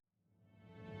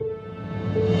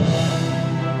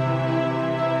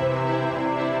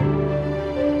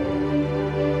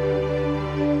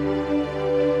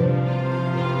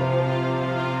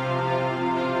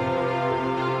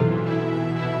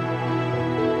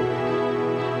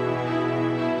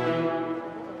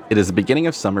It is the beginning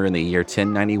of summer in the year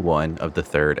 1091 of the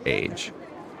Third Age.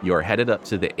 You are headed up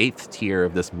to the 8th tier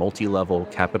of this multi-level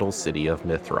capital city of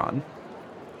Mithron.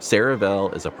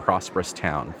 Saravel is a prosperous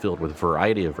town filled with a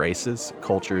variety of races,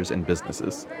 cultures, and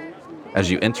businesses. As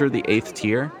you enter the 8th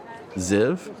tier,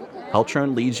 Ziv,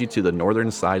 Heltron leads you to the northern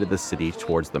side of the city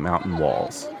towards the mountain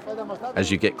walls.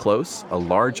 As you get close, a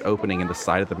large opening in the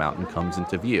side of the mountain comes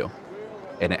into view,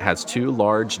 and it has two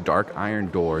large dark iron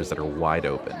doors that are wide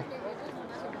open.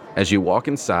 As you walk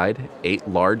inside, 8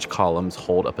 large columns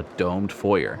hold up a domed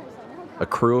foyer. A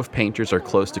crew of painters are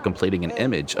close to completing an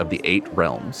image of the 8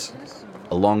 realms.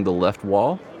 Along the left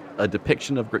wall, a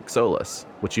depiction of Grixolis,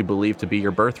 which you believe to be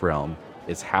your birth realm,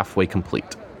 is halfway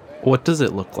complete. What does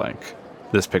it look like,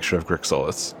 this picture of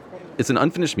Grixolis? It's an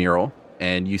unfinished mural,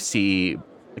 and you see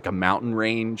like a mountain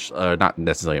range, not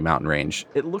necessarily a mountain range.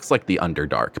 It looks like the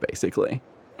Underdark, basically.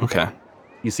 Okay.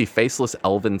 You see faceless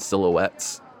elven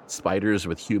silhouettes, spiders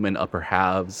with human upper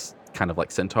halves, kind of like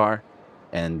centaur,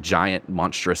 and giant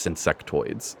monstrous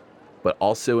insectoids. But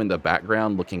also in the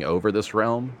background, looking over this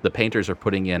realm, the painters are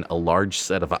putting in a large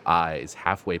set of eyes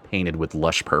halfway painted with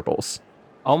lush purples.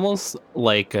 Almost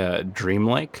like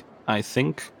dreamlike, I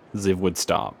think Ziv would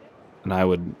stop. And I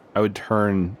would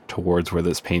turn towards where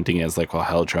this painting is, like while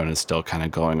Heltron is still kind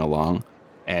of going along.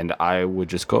 And I would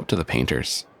just go up to the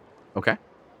painters. Okay.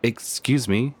 Excuse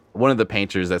me. One of the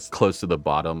painters that's close to the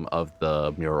bottom of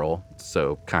the mural,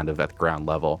 so kind of at the ground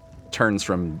level, turns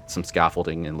from some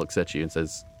scaffolding and looks at you and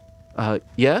says,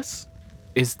 yes?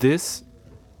 Is this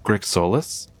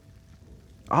Grixolis?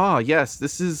 Ah, yes,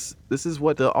 this is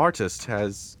what the artist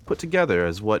has put together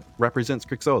as what represents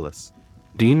Grixolis.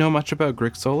 Do you know much about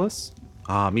Grixolis?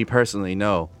 Me personally,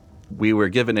 no. We were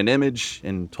given an image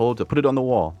and told to put it on the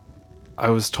wall. I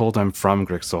was told I'm from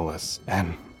Grixolis,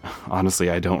 and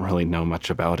honestly, I don't really know much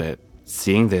about it.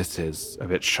 Seeing this is a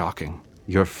bit shocking.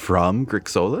 You're from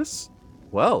Grixolis?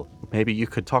 Well, maybe you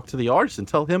could talk to the artist and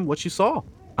tell him what you saw.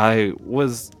 I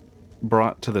was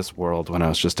brought to this world when I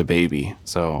was just a baby,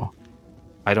 so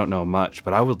I don't know much,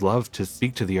 but I would love to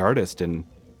speak to the artist and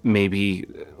maybe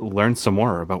learn some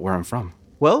more about where I'm from.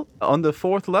 Well, on the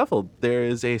 4th level, there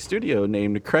is a studio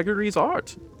named Gregory's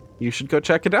Art. You should go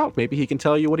check it out. Maybe he can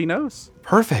tell you what he knows.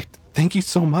 Perfect. Thank you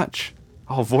so much.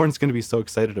 Oh, Vorn's going to be so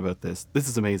excited about this. This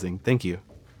is amazing. Thank you.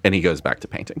 And he goes back to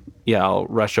painting. Yeah, I'll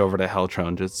rush over to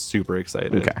Heltron, just super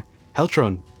excited. Okay.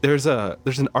 Heltron, there's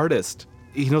an artist.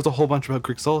 He knows a whole bunch about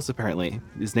Grixolis, apparently.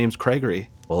 His name's Gregory.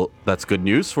 Well, that's good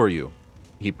news for you.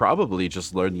 He probably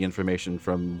just learned the information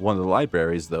from one of the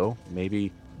libraries, though.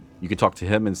 Maybe you could talk to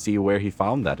him and see where he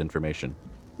found that information.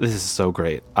 This is so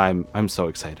great. I'm so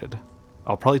excited.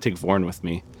 I'll probably take Vorn with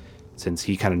me, since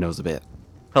he kind of knows a bit.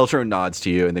 Heltron nods to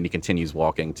you, and then he continues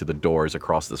walking to the doors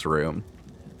across this room.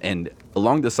 And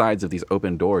along the sides of these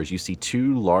open doors, you see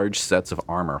 2 large sets of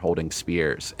armor holding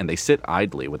spears, and they sit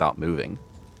idly without moving.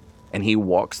 And he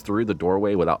walks through the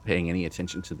doorway without paying any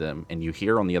attention to them, and you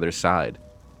hear on the other side,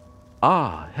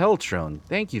 "Ah, Heltron,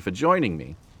 thank you for joining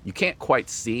me." You can't quite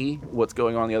see what's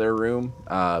going on in the other room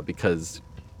because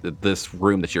this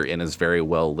room that you're in is very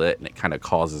well lit, and it kind of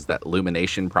causes that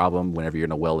illumination problem whenever you're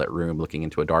in a well-lit room looking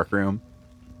into a dark room.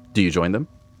 Do you join them?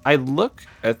 I look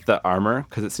at the armor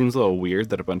because it seems a little weird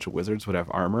that a bunch of wizards would have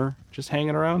armor just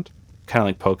hanging around. Kind of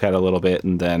like poke at it a little bit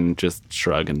and then just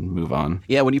shrug and move on.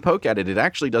 Yeah, when you poke at it, it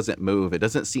actually doesn't move. It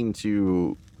doesn't seem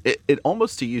to... It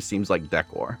almost to you seems like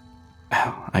decor.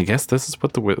 I guess this is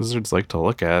what the wizards like to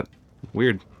look at.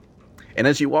 Weird. And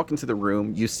as you walk into the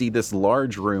room, you see this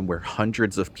large room where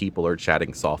hundreds of people are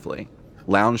chatting softly.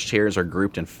 Lounge chairs are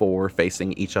grouped in 4,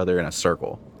 facing each other in a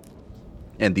circle.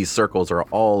 And these circles are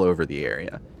all over the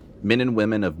area. Men and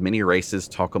women of many races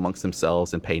talk amongst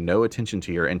themselves and pay no attention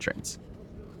to your entrance.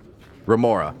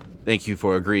 Remora, thank you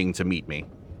for agreeing to meet me.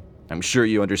 I'm sure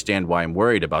you understand why I'm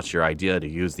worried about your idea to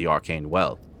use the arcane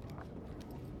well.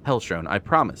 Heltron, I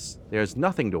promise, there is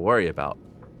nothing to worry about.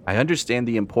 I understand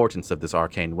the importance of this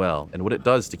arcane well and what it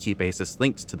does to keep Asus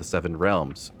linked to the 7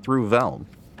 realms through Velm.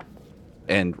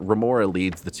 And Remora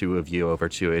leads the 2 of you over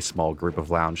to a small group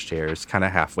of lounge chairs, kind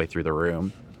of halfway through the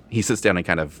room. He sits down and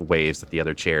kind of waves at the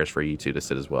other chairs for you 2 to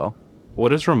sit as well. What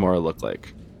does Remora look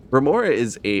like? Remora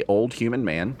is a old human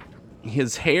man.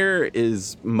 His hair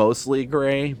is mostly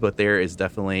gray, but there is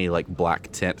definitely like black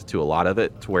tint to a lot of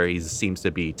it, to where he seems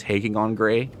to be taking on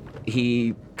gray.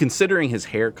 Considering his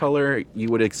hair color, you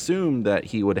would assume that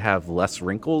he would have less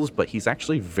wrinkles, but he's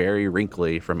actually very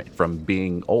wrinkly from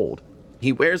being old.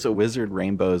 He wears a Wizard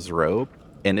Rainbow's robe,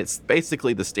 and it's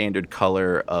basically the standard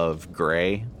color of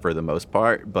gray for the most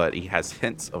part, but he has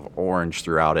hints of orange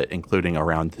throughout it, including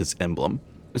around his emblem.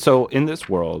 So in this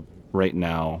world right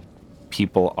now,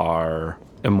 people are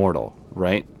immortal,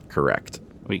 right? Correct.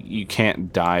 You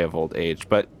can't die of old age,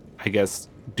 but I guess,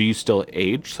 do you still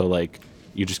age? So, like,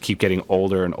 you just keep getting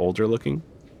older and older looking?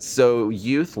 So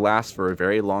youth lasts for a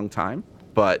very long time,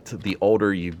 but the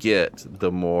older you get,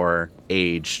 the more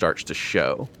age starts to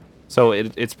show. So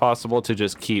it's possible to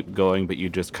just keep going, but you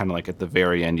just kind of like at the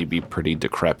very end, you'd be pretty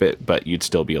decrepit, but you'd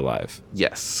still be alive.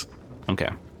 Yes. Okay.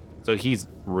 So he's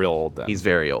real old then. He's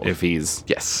very old. If he's...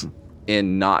 Yes.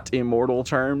 In not immortal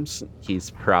terms,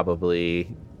 he's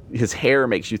probably... His hair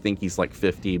makes you think he's like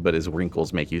 50, but his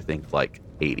wrinkles make you think like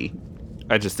 80.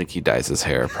 I just think he dyes his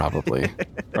hair, probably.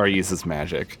 Or uses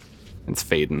magic. It's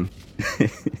fading.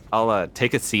 I'll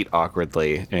take a seat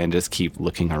awkwardly and just keep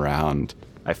looking around.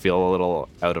 I feel a little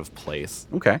out of place.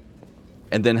 Okay.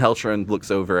 And then Heltron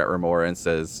looks over at Remora and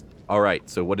says, all right,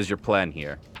 so what is your plan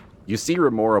here? You see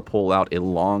Remora pull out a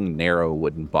long, narrow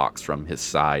wooden box from his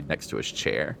side next to his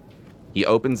chair. He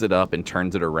opens it up and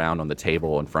turns it around on the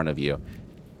table in front of you.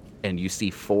 And you see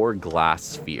 4 glass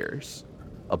spheres.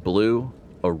 A blue,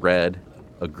 a red,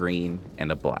 a green,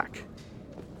 and a black.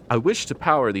 I wish to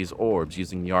power these orbs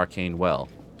using the arcane well.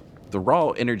 The raw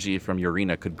energy from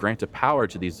Urena could grant a power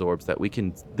to these orbs that we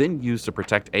can then use to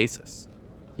protect Asus.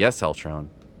 Yes, Heltron.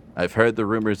 I've heard the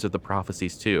rumors of the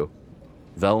prophecies too.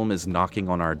 Velm is knocking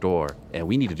on our door, and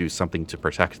we need to do something to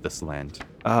protect this land.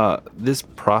 This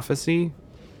prophecy?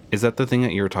 Is that the thing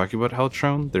that you were talking about,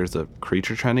 Heltron? There's a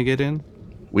creature trying to get in?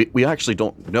 We actually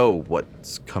don't know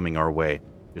what's coming our way.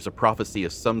 There's a prophecy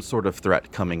of some sort of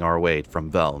threat coming our way from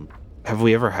Velm. Have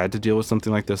we ever had to deal with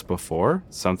something like this before?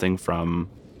 Something from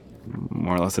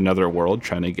more or less another world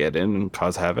trying to get in and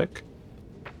cause havoc?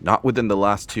 Not within the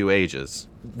last 2 ages.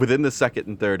 Within the 2nd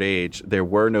and 3rd age, there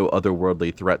were no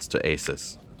otherworldly threats to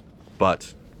Asus.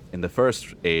 But in the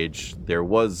 1st age, there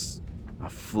was a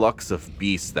flux of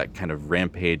beasts that kind of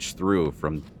rampaged through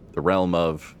from the realm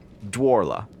of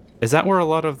Dwarla. Is that where a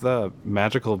lot of the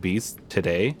magical beasts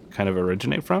today kind of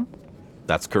originate from?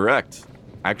 That's correct.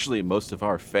 Actually, most of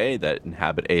our Fae that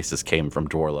inhabit Asus came from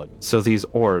Dwarla. So these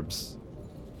orbs,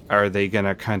 are they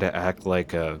gonna kind of act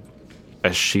like a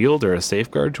shield or a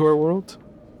safeguard to our world?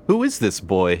 Who is this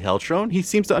boy, Heltron? He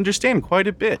seems to understand quite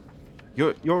a bit.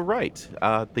 You're right.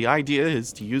 The idea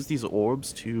is to use these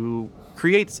orbs to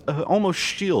create an almost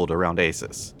shield around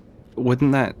Asus.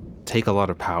 Wouldn't that take a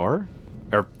lot of power?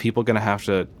 Are people gonna have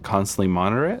to constantly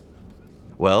monitor it?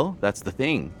 Well, that's the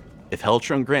thing. If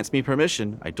Heltron grants me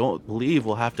permission, I don't believe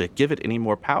we'll have to give it any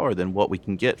more power than what we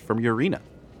can get from Urena.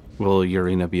 Will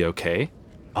Urena be okay?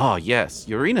 Oh, yes.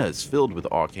 Urena is filled with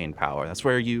arcane power. That's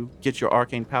where you get your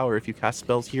arcane power if you cast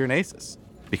spells here in Asus.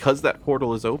 Because that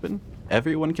portal is open,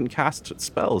 everyone can cast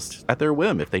spells at their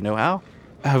whim if they know how.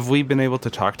 Have we been able to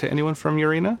talk to anyone from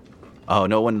Urena? Oh,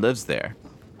 no one lives there.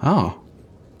 Oh.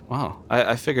 Wow.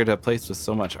 I figured a place with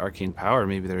so much arcane power,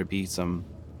 maybe there would be some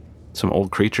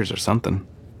old creatures or something.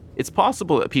 It's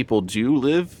possible that people do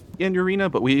live in Urena,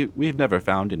 but we've never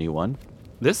found anyone.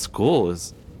 This school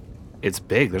it's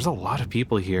big. There's a lot of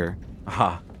people here.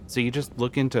 Aha. So you just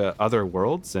look into other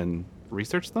worlds and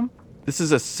research them? This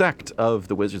is a sect of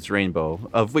the Wizard's Rainbow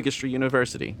of Wigistry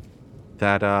University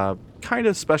that kind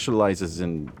of specializes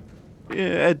in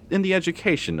the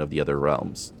education of the other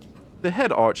realms. The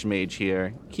head archmage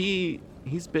here,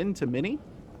 he's been to many,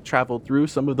 traveled through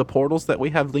some of the portals that we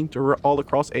have linked all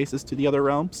across Asus to the other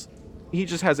realms. He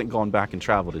just hasn't gone back and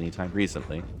traveled anytime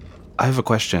recently. I have a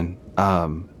question.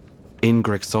 In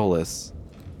Grixolis,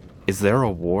 is there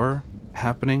a war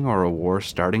happening or a war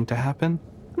starting to happen?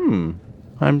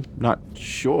 I'm not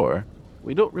sure.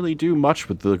 We don't really do much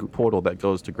with the portal that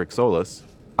goes to Grixolis.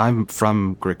 I'm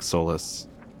from Grixolis,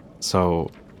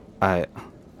 so I'm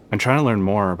trying to learn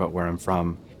more about where I'm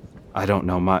from. I don't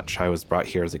know much. I was brought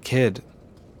here as a kid,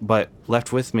 but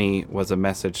left with me was a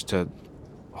message to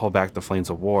hold back the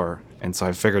flames of war, and so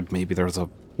I figured maybe there was a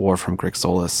war from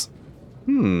Grixolis.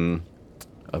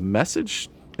 A message?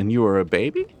 And you were a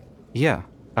baby? Yeah,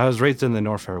 I was raised in the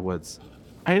Norfair Woods.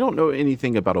 I don't know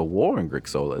anything about a war in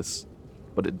Grixolis,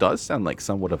 but it does sound like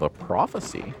somewhat of a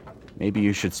prophecy. Maybe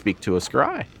you should speak to a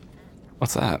scry.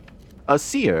 What's that? A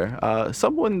seer,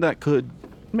 someone that could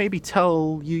maybe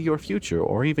tell you your future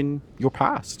or even your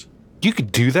past. You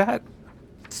could do that?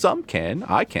 Some can,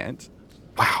 I can't.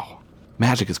 Wow,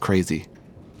 magic is crazy.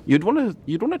 You'd want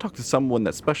to talk to someone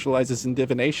that specializes in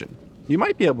divination. You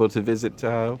might be able to visit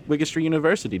Wigistry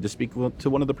University to speak to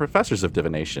one of the professors of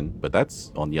divination, but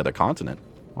that's on the other continent.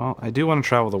 Well, I do want to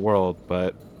travel the world,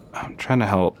 but I'm trying to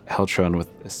help Heltron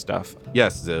with this stuff.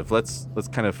 Yes, Ziv, let's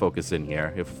kind of focus in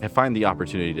here. If I find the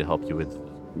opportunity to help you with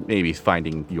maybe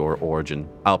finding your origin,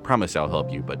 I'll promise I'll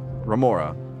help you. But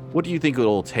Remora, what do you think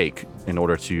it'll take in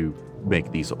order to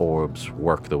make these orbs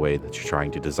work the way that you're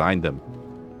trying to design them?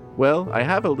 Well, I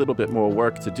have a little bit more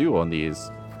work to do on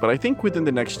these, but I think within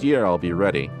the next year I'll be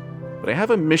ready. But I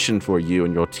have a mission for you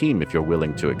and your team if you're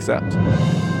willing to accept.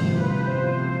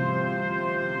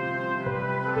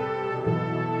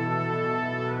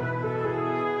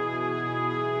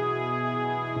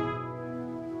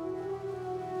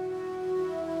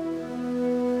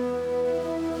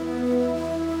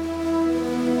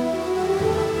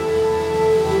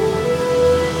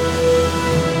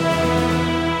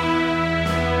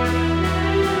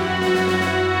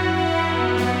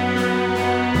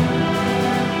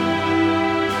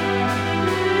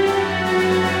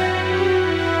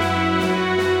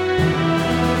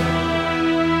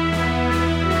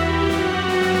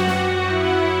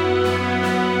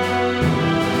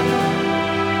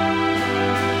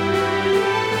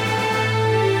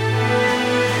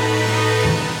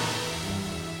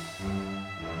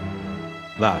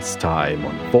 Last time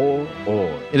on For Or.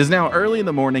 It is now early in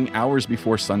the morning, hours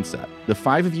before sunset. The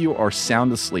five of you are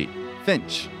sound asleep.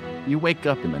 Finch, you wake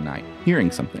up in the night, hearing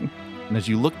something. And as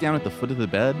you look down at the foot of the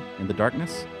bed in the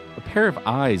darkness, a pair of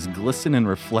eyes glisten and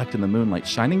reflect in the moonlight,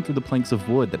 shining through the planks of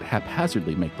wood that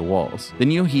haphazardly make the walls.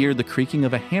 Then you hear the creaking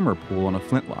of a hammer pull on a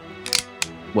flintlock.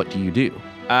 What do you do?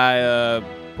 I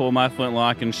pull my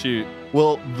flintlock and shoot.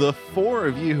 Well, the four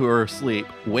of you who are asleep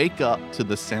wake up to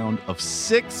the sound of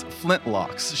 6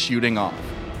 flintlocks shooting off.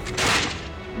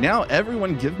 Now,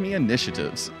 everyone give me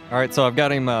initiatives. All right, so I've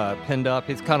got him pinned up.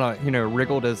 He's kind of,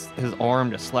 wriggled his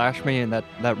arm to slash me, and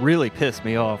that really pissed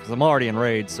me off because I'm already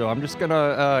enraged. So I'm just going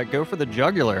to go for the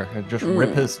jugular and just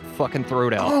rip his fucking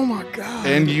throat out. Oh, my God.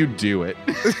 And you do it.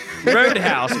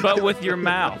 Roadhouse, but with your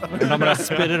mouth. And I'm going to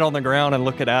spit it on the ground and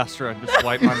look at Astra and just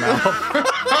wipe my mouth.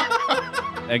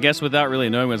 I guess without really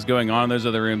knowing what's going on in those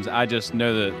other rooms, I just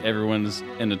know that everyone's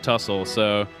in a tussle.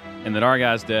 So, and that our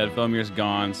guy's dead, Felmir's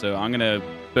gone. So I'm gonna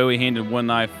Bowie-handed one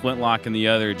knife, flintlock in the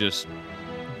other, just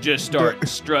start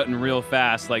strutting real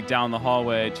fast, like down the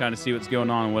hallway, trying to see what's going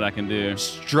on and what I can do.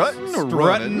 Strutting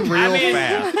real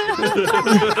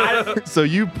fast. So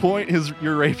you point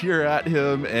your rapier at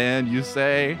him and you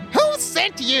say, Who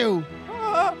sent you?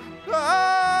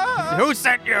 Who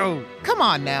sent you? Come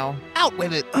on now, out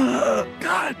with it.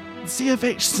 God,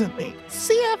 CFH sent me.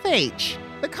 CFH,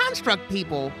 the construct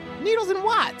people, Needles and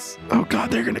Watts. Oh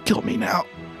God, they're gonna kill me now.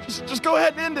 Just go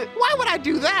ahead and end it. Why would I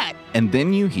do that? And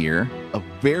then you hear a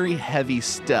very heavy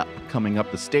step coming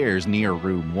up the stairs near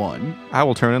room 1. I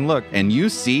will turn and look. And you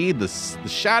see the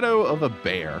shadow of a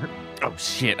bear. Oh,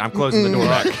 shit. I'm closing the door.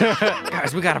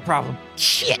 Guys, we got a problem.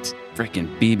 Shit. Freaking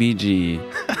BBG.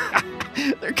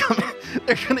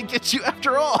 They're gonna get you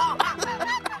after all.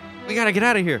 We got to get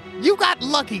out of here. You got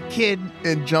lucky, kid.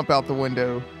 And jump out the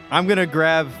window. I'm going to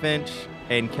grab Finch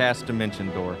and cast Dimension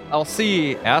Door. I'll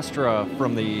see Astra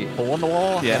from the hole in the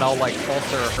wall, and I'll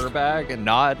toss her bag and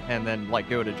nod, and then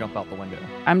go to jump out the window.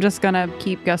 I'm just gonna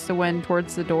keep Gust of Wind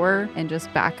towards the door and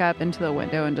just back up into the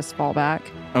window and just fall back.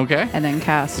 Okay. And then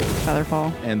cast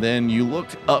Featherfall. And then you look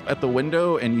up at the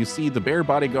window and you see the bear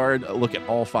bodyguard look at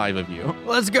all 5 of you.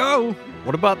 Let's go.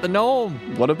 What about the gnome?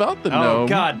 What about the gnome? Oh,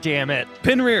 God damn it.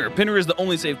 Penrear is the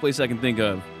only safe place I can think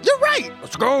of. You're right.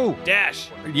 Let's go. Dash.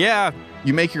 Yeah.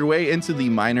 You make your way into the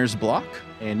miner's block,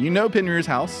 and you know Penrear's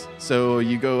house, so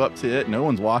you go up to it. No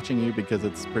one's watching you because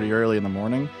it's pretty early in the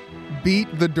morning.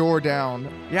 Beat the door down.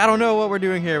 Yeah, I don't know what we're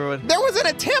doing here, but There was an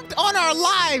attempt on our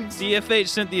lives. CFH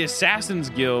sent the Assassin's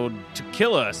Guild to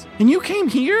kill us. And you came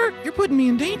here? You're putting me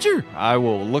in danger. I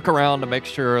will look around to make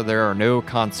sure there are no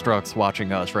constructs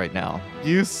watching us right now.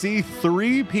 You see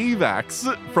 3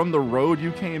 PVACs from the road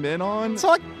you came in on. So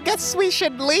I guess we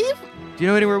should leave? do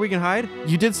you know anywhere we can hide?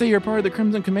 You did say you're part of the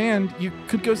Crimson Command. You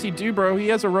could go see Dubro. He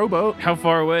has a rowboat. How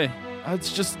far away?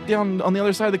 It's just down on the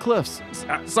other side of the cliffs.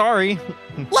 Sorry.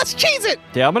 Let's cheese it.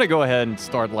 Yeah, I'm gonna go ahead and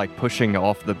start pushing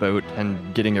off the boat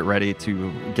and getting it ready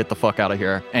to get the fuck out of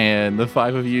here. And the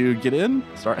 5 of you get in,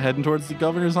 start heading towards the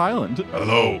Governor's Island.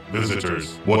 Hello,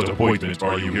 visitors. What appointment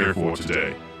are you here for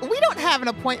today? We don't have an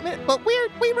appointment, but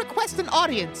we request an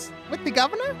audience with the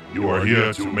governor. You are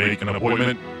here to make an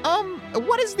appointment?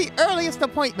 What is the earliest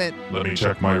appointment? Let me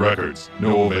check my records.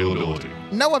 No availability.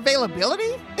 No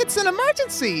availability? It's an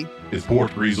emergency. Is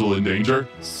Port Griesel in danger?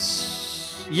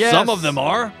 Yes. Some of them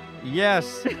are.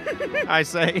 Yes, I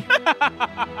say.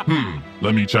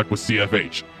 Let me check with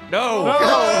CFH. No.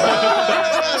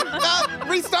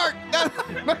 Restart.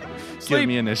 Give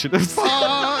me initiatives.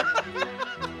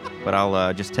 But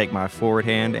I'll just take my forward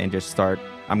hand and just start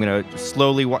I'm gonna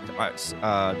slowly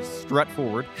strut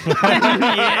forward.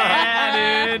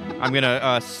 Yeah, dude. I'm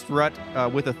gonna strut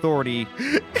with authority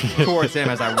towards him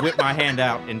as I whip my hand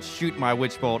out and shoot my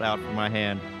witch bolt out from my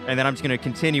hand, and then I'm just gonna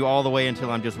continue all the way until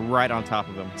I'm just right on top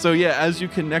of him. So yeah, as you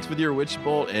connect with your witch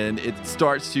bolt and it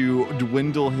starts to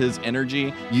dwindle his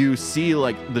energy, you see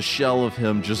like the shell of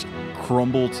him just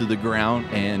crumble to the ground,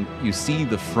 and you see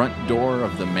the front door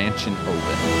of the mansion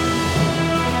open.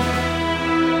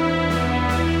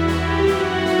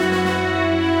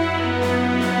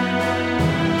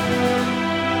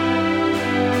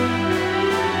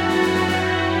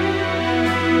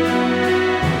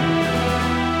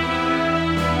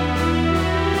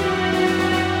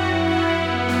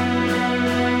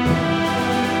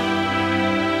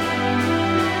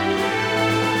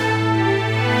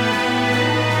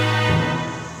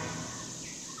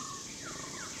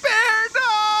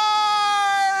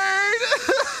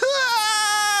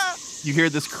 You hear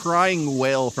this crying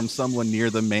wail from someone near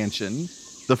the mansion.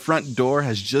 The front door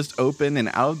has just opened, and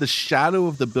out of the shadow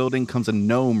of the building comes a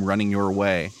gnome running your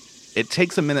way. It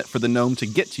takes a minute for the gnome to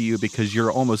get to you because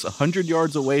you're almost 100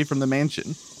 yards away from the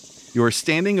mansion. You are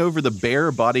standing over the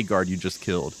bear bodyguard you just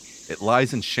killed. It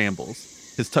lies in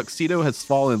shambles. His tuxedo has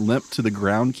fallen limp to the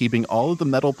ground, keeping all of the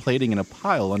metal plating in a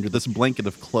pile under this blanket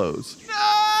of clothes.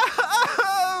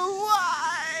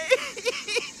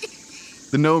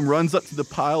 The gnome runs up to the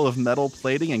pile of metal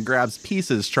plating and grabs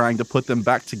pieces, trying to put them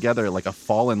back together like a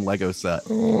fallen Lego set.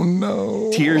 Oh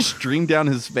no. Tears stream down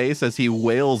his face as he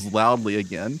wails loudly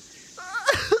again.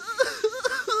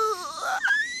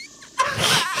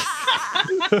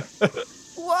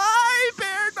 Why,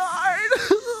 Bernard?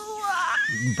 Why?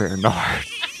 Bernard.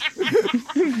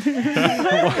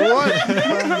 What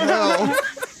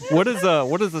the hell?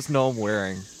 What is this gnome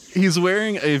wearing? He's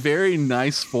wearing a very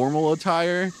nice formal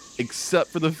attire, except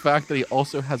for the fact that he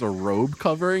also has a robe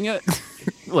covering it,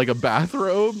 like a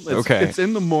bathrobe. Okay. It's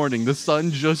in the morning. The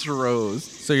sun just rose.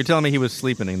 So you're telling me he was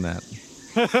sleeping in that?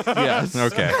 Yes.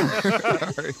 Okay.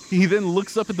 He then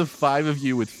looks up at the five of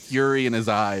you with fury in his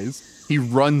eyes. He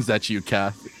runs at you,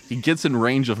 Kath. He gets in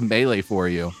range of melee for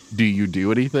you. Do you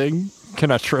do anything?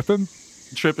 Can I trip him?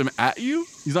 Trip him at you?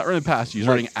 He's not running past you. He's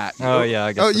running at you. Oh yeah,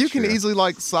 I guess. Oh, that's you can true. easily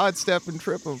like sidestep and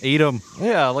trip him. Eat him.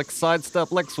 Yeah, like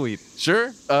sidestep leg sweep.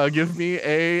 Sure. Give me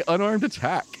a unarmed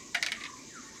attack.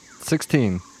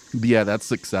 16. Yeah, that's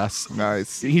success.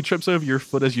 Nice. He trips over your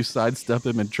foot as you sidestep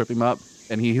him and trip him up,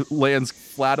 and he lands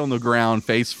flat on the ground,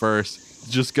 face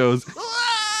first. Just goes,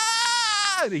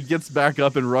 "Ah!" And he gets back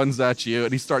up and runs at you,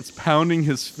 and he starts pounding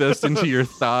his fist into your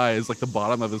thighs, like the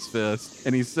bottom of his fist.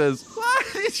 And he says, "Why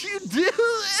did you do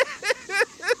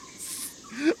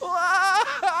this? Why?"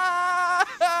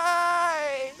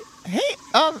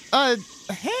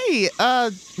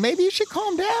 Maybe you should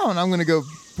calm down. I'm gonna go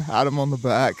pat him on the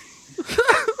back.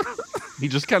 He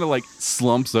just kind of like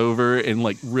slumps over and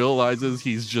like realizes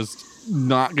he's just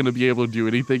not going to be able to do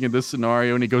anything in this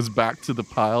scenario, and he goes back to the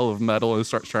pile of metal and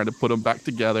starts trying to put them back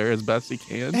together as best he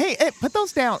can. Hey, put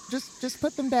those down. Just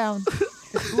put them down.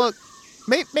 Look,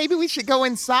 maybe we should go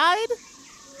inside.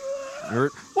 Why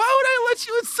would I let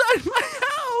you inside my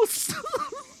house?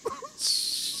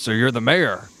 So you're the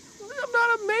mayor. I'm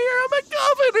not a mayor, I'm a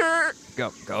governor.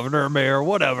 Governor, mayor,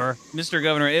 whatever. Mr.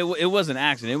 Governor, it was an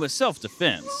accident. It was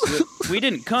self-defense. We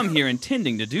didn't come here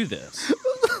intending to do this.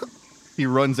 He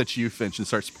runs at you, Finch, and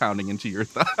starts pounding into your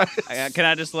thighs. Can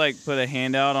I just like put a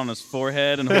hand out on his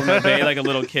forehead and hold him at bay like a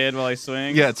little kid while I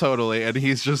swing? Yeah, totally. And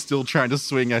he's just still trying to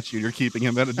swing at you. You're keeping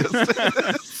him at a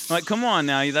distance. Like, come on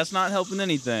now, that's not helping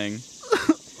anything.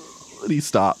 And he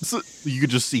stops. You could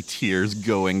just see tears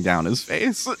going down his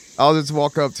face. I'll just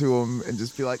walk up to him and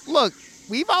just be like, Look,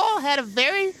 we've all had a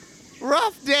very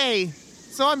rough day,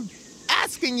 so I'm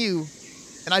asking you,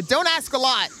 and I don't ask a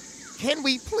lot, can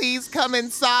we please come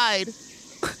inside?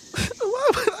 Why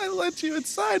would I let you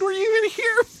inside? What are you even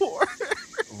here for?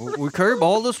 We came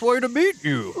all this way to meet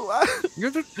you.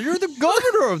 You're the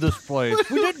governor of this place.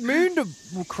 We didn't mean to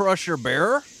crush your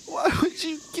bear. Why would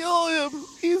you kill him?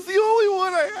 He's the only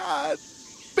one I had.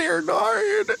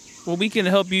 Bernard. Well, we can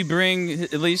help you bring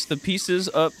at least the pieces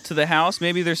up to the house.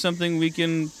 Maybe there's something we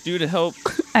can do to help.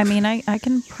 I mean, I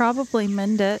can probably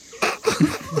mend it.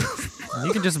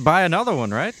 You can just buy another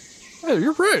one, right? Hey,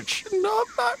 you're rich. No,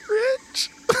 I'm not rich.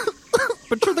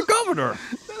 But you're the governor.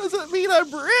 That doesn't mean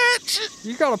I'm rich.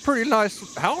 You got a pretty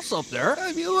nice house up there.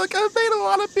 I mean, look, I've made a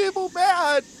lot of people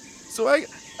mad. So I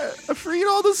freed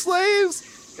all the slaves.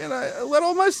 And I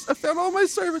found all my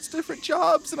servants different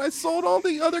jobs, and I sold all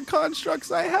the other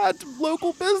constructs I had to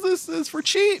local businesses for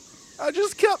cheap. I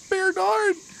just kept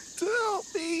Bernard to help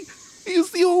me.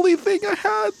 He's the only thing I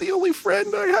had, the only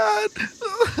friend I had.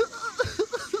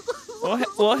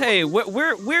 Well, hey,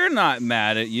 we're not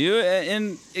mad at you,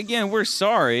 and again, we're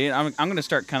sorry. I'm gonna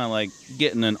start kind of like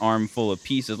getting an armful of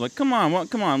pieces. Like, come on,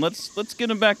 let's get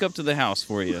him back up to the house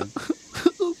for you.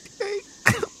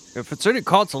 If it's any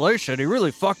consolation, he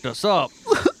really fucked us up.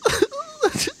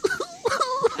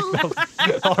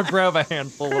 I'll grab a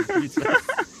handful of pieces.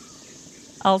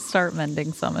 I'll start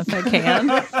mending some if I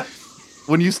can.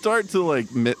 When you start to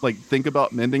think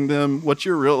about mending them, what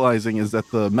you're realizing is that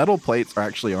the metal plates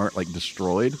aren't like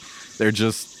destroyed. They're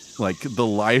just like the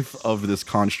life of this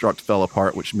construct fell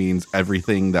apart, which means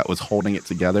everything that was holding it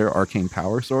together, arcane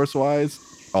power source wise,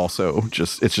 also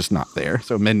it's just not there.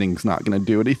 So mending's not going to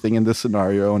do anything in this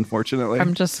scenario, unfortunately.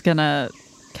 I'm just gonna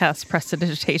cast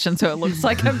prestidigitation so it looks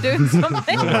like I'm doing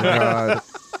something. Oh my God.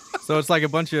 So it's like a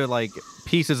bunch of like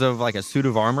pieces of like a suit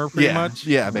of armor, pretty much.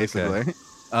 Yeah, basically. Okay.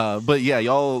 But yeah,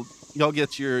 y'all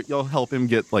help him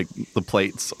get like the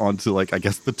plates onto like I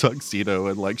guess the tuxedo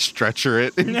and like stretcher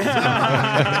it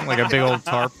like a big old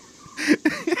tarp.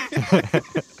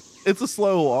 It's a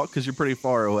slow walk because you're pretty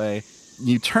far away.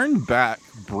 You turn back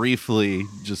briefly,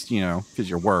 just because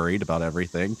you're worried about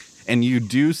everything, and you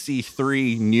do see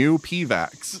 3 new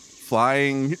PVACs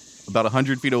flying about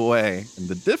 100 feet away. And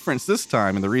the difference this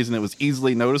time, and the reason it was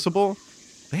easily noticeable,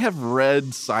 they have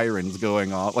red sirens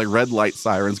going off, like red light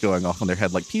sirens going off on their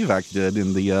head, like PVAC did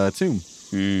in the tomb.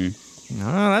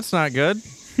 No, that's not good.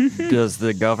 Does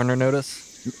the governor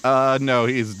notice? No,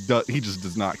 he just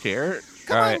does not care.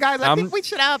 Come on, guys. I think we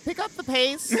should pick up the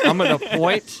pace. I'm gonna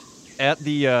point at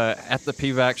the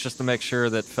PVACs just to make sure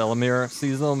that Felomir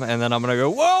sees them, and then I'm gonna go,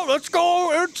 "Whoa, let's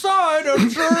go inside. I'm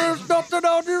sure there's nothing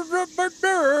out here."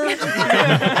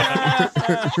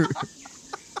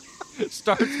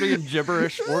 Starts being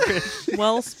gibberish, orcish.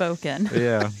 Well spoken.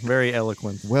 Yeah, very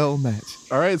eloquent. Well met.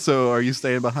 All right, so are you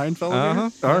staying behind, Felomir?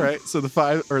 Uh-huh. All right, so the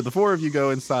 4 of you go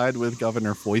inside with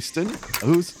Governor Foyston,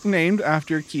 who's named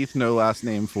after Keith No Last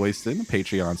Name Foyston, a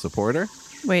Patreon supporter.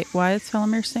 Wait, why is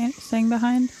Felomir staying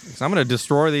behind? So I'm going to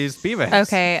destroy these PVACs.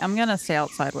 Okay, I'm going to stay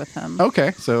outside with him.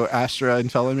 Okay, so Astra and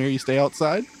Felomir, you stay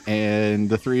outside, and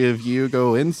the 3 of you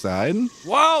go inside.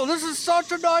 Wow, this is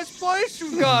such a nice place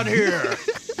you've got here.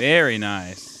 Very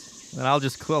nice. And I'll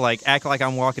just act like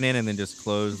I'm walking in and then just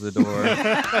close the door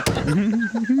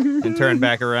and turn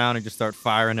back around and just start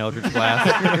firing Eldritch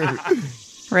Blast.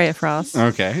 Ray of Frost.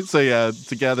 Okay, so yeah,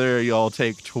 together y'all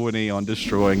take 20 on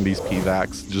destroying these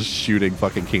PVACs, just shooting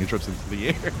fucking cantrips into the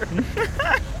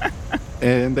air.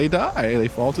 And they die. They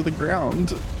fall to the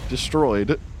ground,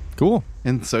 destroyed. Cool.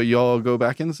 And so y'all go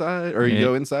back inside, or you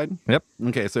go inside? Yep.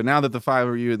 Okay, so now that the 5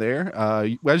 of you are there,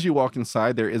 as you walk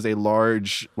inside, there is a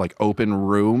large, open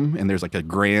room, and there's, a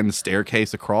grand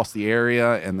staircase across the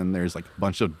area, and then there's, a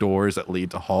bunch of doors that lead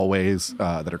to hallways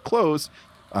that are closed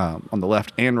on the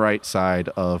left and right side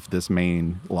of this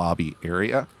main lobby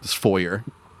area, this foyer.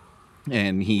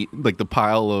 And the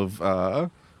pile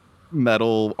of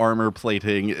metal armor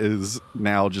plating is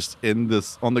now just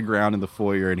on the ground in the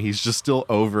foyer, and he's just still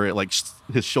over it.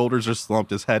 His shoulders are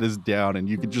slumped, his head is down, and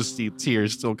you can just see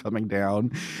tears still coming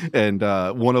down. And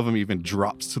one of them even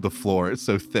drops to the floor. It's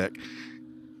so thick.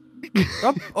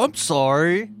 I'm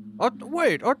sorry.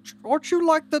 Wait, aren't you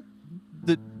like the?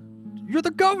 You're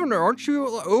the governor, aren't you?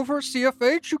 Over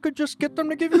CFH, you could just get them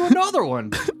to give you another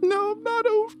one. No, I'm not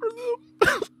over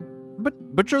them.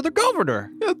 But you're the governor.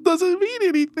 That doesn't mean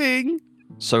anything.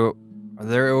 So, are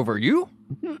they over you?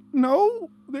 No,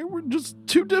 they were just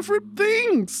 2 different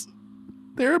things.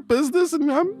 They're a business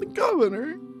and I'm the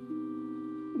governor.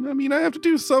 I mean, I have to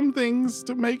do some things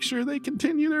to make sure they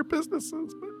continue their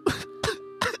businesses. But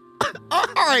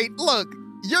All right, look,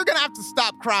 you're going to have to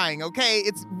stop crying, okay?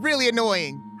 It's really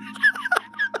annoying.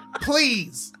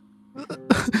 Please.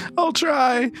 I'll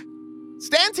try.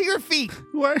 Stand to your feet.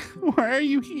 Why are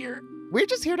you here? We're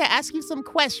just here to ask you some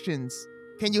questions.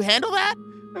 Can you handle that?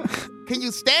 Can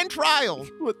you stand trial?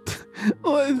 What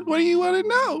do you want to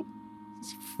know?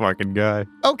 This fucking guy.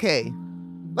 Okay,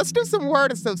 let's do some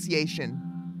word association.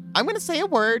 I'm going to say a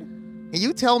word, and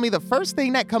you tell me the first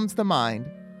thing that comes to mind.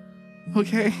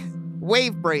 Okay.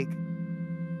 Wave break.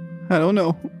 I don't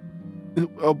know.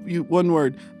 One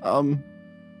word.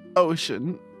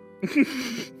 Ocean.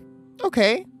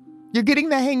 Okay, you're getting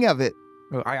the hang of it.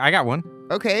 Oh, I got one.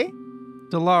 Okay.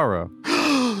 Delaro.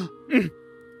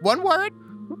 One word?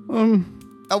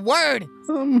 A word.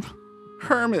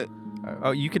 Hermit.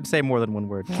 Oh, you can say more than one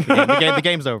word. The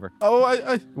game's over.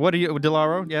 Oh, What are you,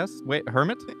 Delaro? Yes. Wait,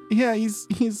 hermit? Yeah, he's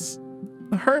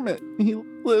a hermit. He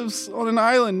lives on an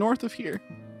island north of here.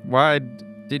 Why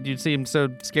did you seem so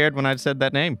scared when I said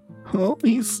that name? Well,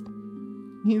 he's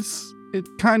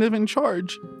kind of in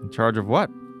charge. In charge of what?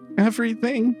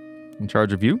 Everything. In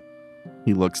charge of you?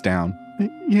 He looks down.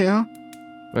 Yeah,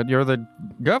 But you're the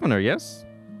governor, yes?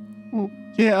 well,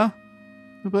 yeah,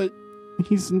 but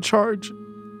he's in charge.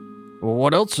 Well,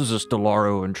 what else is this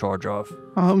Delaro in charge of?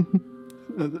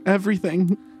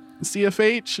 Everything.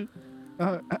 CFH,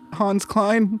 Hans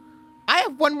Klein, I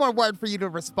have one more word for you to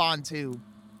respond to.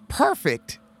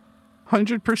 Perfect.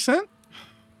 100%.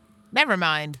 Never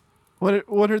mind.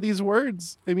 What are these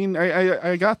words? I mean,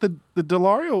 I got the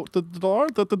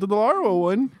Delaro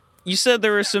one. You said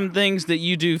there were some things that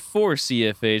you do for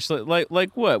CFH.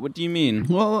 Like what? What do you mean?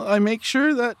 Well, I make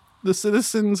sure that the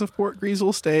citizens of Port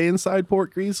Greasel stay inside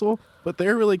Port Greasel, but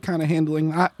they're really kind of handling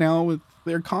that now with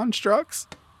their constructs.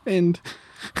 And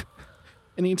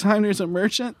anytime there's a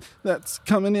merchant that's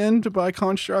coming in to buy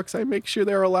constructs, I make sure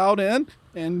they're allowed in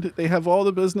and they have all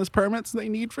the business permits they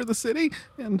need for the city.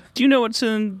 And Do you know what's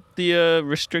in the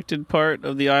restricted part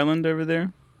of the island over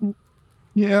there?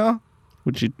 yeah,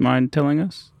 Would you mind telling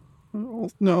us?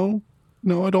 no,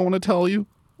 I don't want to tell you.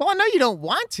 Well, I know you don't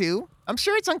want to. I'm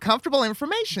sure it's uncomfortable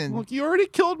information. Look, you already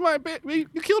killed you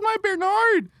killed my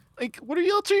Bernard. Like, what are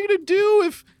you trying to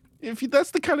do if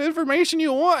that's the kind of information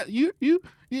you want? You're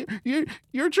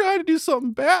trying to do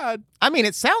something bad. I mean,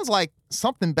 it sounds like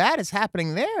something bad is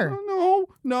happening there.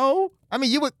 No. I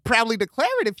mean, you would proudly declare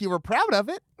it if you were proud of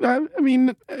it. I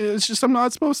mean, it's just I'm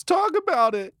not supposed to talk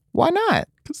about it. Why not?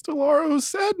 Because Delaro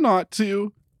said not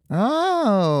to.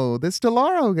 Oh, this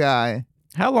Delaro guy.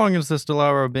 How long has this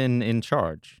Delaro been in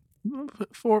charge?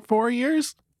 For 4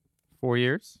 years? 4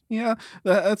 years? Yeah,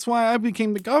 that's why I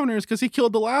became the governor, is because he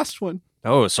killed the last one.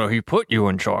 Oh, so he put you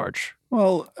in charge.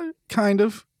 Well, kind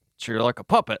of. So you're like a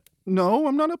puppet. No,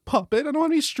 I'm not a puppet. I don't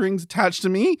have any strings attached to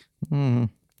me. Hmm.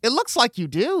 It looks like you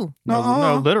do.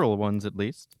 No literal ones, at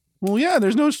least. Well, yeah,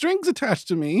 there's no strings attached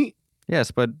to me. Yes,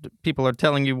 but people are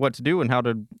telling you what to do and how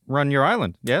to run your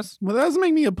island, yes? Well, that doesn't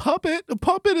make me a puppet. A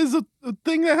puppet is a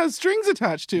thing that has strings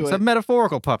attached to It's it. a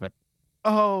metaphorical puppet.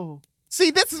 Oh. See,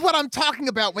 this is what I'm talking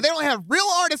about. When they don't have real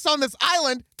artists on this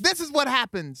island, this is what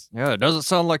happens. Yeah, it doesn't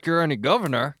sound like you're any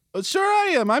governor. Sure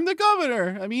I am. I'm the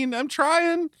governor. I mean, I'm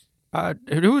trying.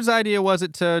 Whose idea was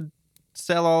it to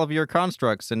sell all of your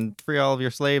constructs and free all of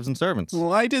your slaves and servants?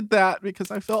 Well, I did that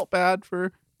because I felt bad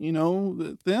for,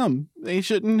 them. They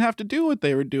shouldn't have to do what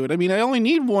they were doing. I mean, I only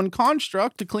need one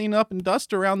construct to clean up and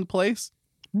dust around the place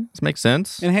This makes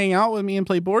sense. and hang out with me and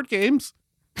play board games.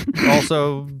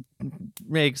 Also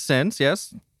makes sense,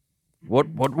 yes? What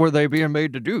were they being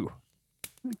made to do?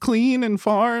 Clean and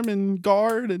farm and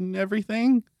guard and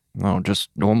everything. No, just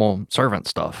normal servant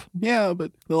stuff. Yeah,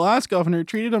 but the last governor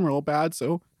treated them real bad,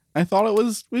 so I thought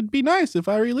it'd be nice if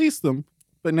I released them.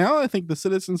 But now I think the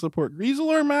citizens of Port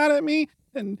Greasel are mad at me,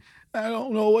 and I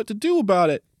don't know what to do about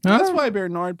it. That's why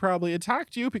Bernard probably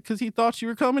attacked you, because he thought you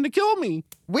were coming to kill me.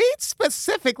 We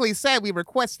specifically said we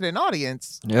requested an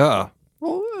audience. Yeah.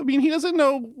 Well, I mean, he doesn't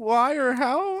know why or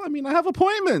how. I mean, I have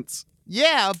appointments.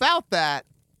 Yeah, about that.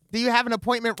 Do you have an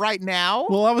appointment right now?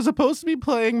 Well, I was supposed to be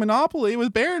playing Monopoly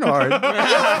with Bernard. You've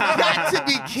got to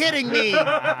be kidding me.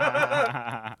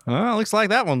 Well, looks like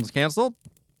that one's canceled.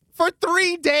 For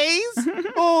 3 days?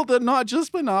 Oh, not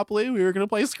just Monopoly. We were going to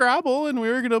play Scrabble, and we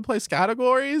were going to play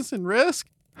categories and Risk.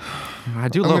 I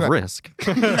do love Risk.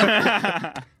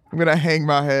 I'm gonna hang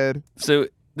my head. So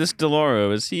this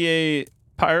Delaro, is he a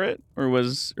pirate or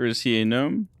is he a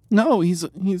gnome? No, he's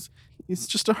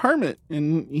just a hermit,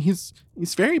 and he's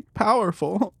very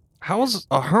powerful. How is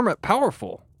a hermit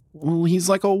powerful? Well, he's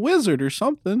like a wizard or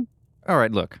something. All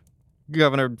right, look.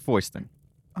 Governor Foyston.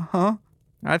 Uh-huh.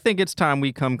 I think it's time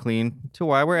we come clean to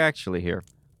why we're actually here.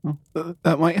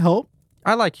 That might help.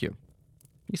 I like you.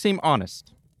 You seem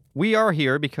honest. We are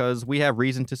here because we have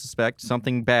reason to suspect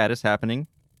something bad is happening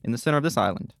in the center of this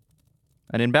island.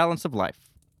 An imbalance of life.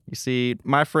 You see,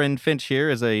 my friend Finch here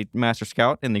is a master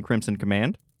scout in the Crimson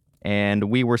Command, and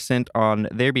we were sent on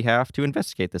their behalf to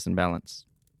investigate this imbalance.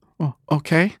 Oh,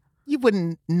 okay. You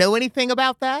wouldn't know anything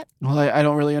about that? Well, I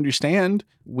don't really understand.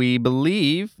 We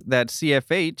believe that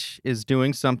CFH is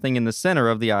doing something in the center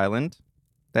of the island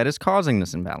that is causing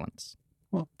this imbalance.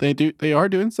 Well, they are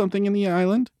doing something in the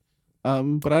island,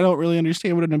 but I don't really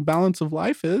understand what an imbalance of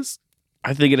life is.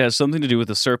 I think it has something to do with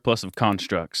the surplus of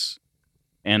constructs.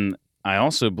 And I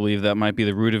also believe that might be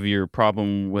the root of your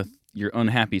problem with your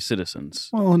unhappy citizens.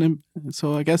 Well,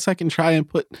 so I guess I can try and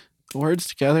put the words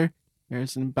together.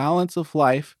 There's an imbalance of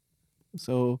life.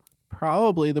 So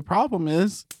probably the problem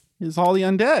is all the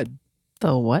undead.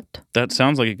 The what? That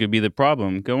sounds like it could be the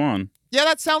problem. Go on. Yeah,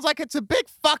 that sounds like it's a big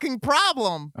fucking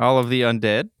problem. All of the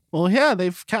undead Well, yeah,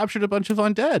 they've captured a bunch of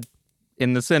undead.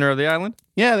 in the center of the island?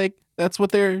 Yeah, that's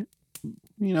what they're,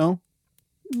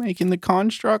 making the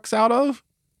constructs out of.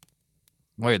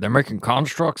 Wait, they're making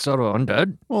constructs out of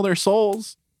undead? Well, they're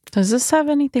souls. Does this have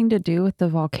anything to do with the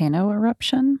volcano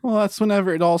eruption? Well, that's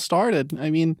whenever it all started.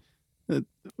 I mean,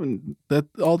 that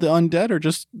all the undead are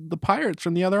just the pirates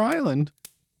from the other island.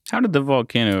 How did the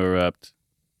volcano erupt?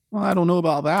 Well, I don't know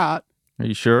about that. Are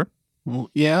you sure?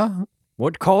 Well, yeah.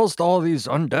 What caused all these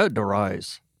undead to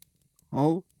rise?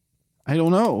 Well, I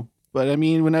don't know. But I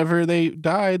mean, whenever they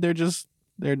died,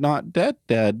 they're not dead.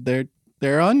 They're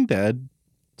undead.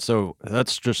 So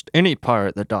that's just any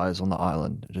pirate that dies on the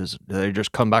island. Do they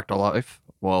just come back to life?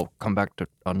 Well, come back to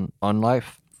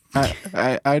unlife?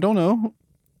 I don't know.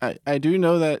 I do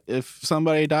know that if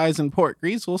somebody dies in Port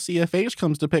Greasel, CFH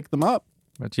comes to pick them up.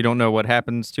 But you don't know what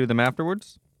happens to them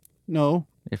afterwards? No.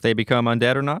 If they become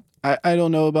undead or not? I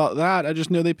don't know about that. I just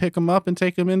know they pick them up and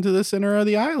take them into the center of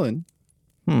the island.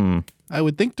 I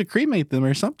would think to cremate them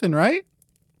or something, right?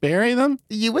 Bury them?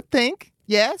 You would think,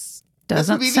 yes.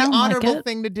 Doesn't this would be sound the like honorable it.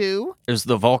 thing to do. Is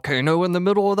the volcano in the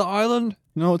middle of the island?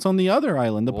 No, it's on the other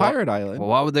island, the Well, pirate island. Well,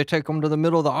 why would they take them to the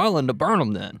middle of the island to burn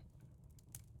them then?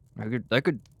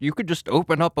 You could just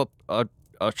open up a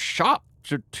shop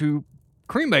to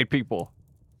cremate people.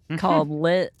 Called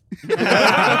Lit.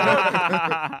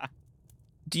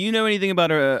 Do you know anything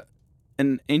about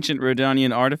an ancient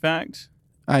Rodanian artifact?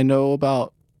 I know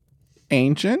about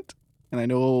ancient, and I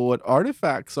know what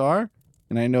artifacts are,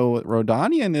 and I know what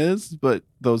Rodanian is, but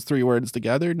those three words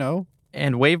together, no.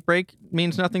 And wave break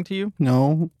means nothing to you?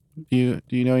 No. Do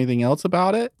you know anything else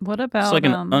about it? What about It's like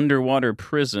an underwater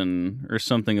prison or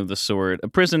something of the sort. A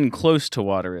prison close to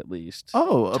water, at least.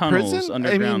 Oh, a Tunnels prison?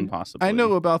 underground, possibly. I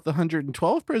know about the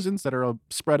 112 prisons that are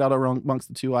spread out amongst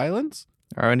the two islands.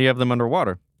 Are any of them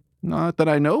underwater? Not that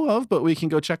I know of, but we can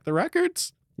go check the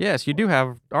records. Yes, you do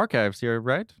have archives here,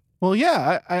 right? Well,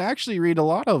 yeah, I actually read a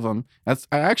lot of them. I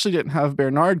actually didn't have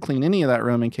Bernard clean any of that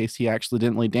room in case he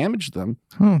accidentally damaged them.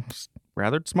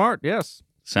 Rather smart, yes.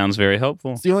 Sounds very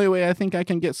helpful. It's the only way I think I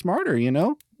can get smarter, you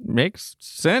know? Makes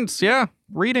sense, yeah.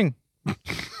 Reading.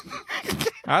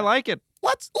 I like it.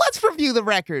 Let's review the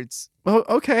records. Oh,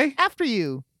 okay. After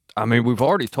you. I mean, we've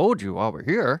already told you while we're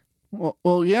here.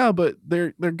 Well, yeah, but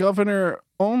their governor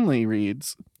only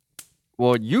reads.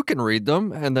 Well, you can read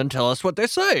them and then tell us what they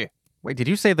say. Wait, did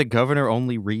you say the governor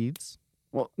only reads?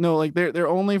 Well, no, like they're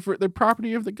only for the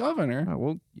property of the governor. Oh,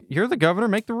 well, you're the governor.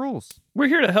 Make the rules. We're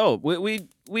here to help. We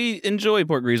enjoy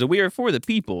Port Greasel. We are for the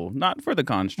people, not for the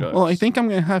constructs. Well, I think I'm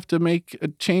going to have to make a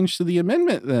change to the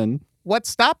amendment then. What's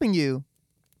stopping you?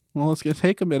 Well, it's going to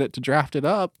take a minute to draft it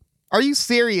up. Are you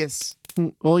serious?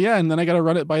 Well, yeah, and then I got to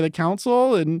run it by the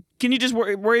council and... Can you just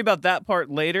worry about that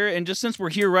part later? And just since we're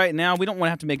here right now, we don't want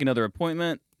to have to make another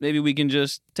appointment. Maybe we can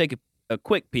just take a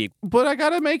quick peek. But I got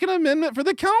to make an amendment for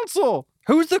the council.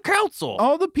 Who's the council?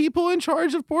 All the people in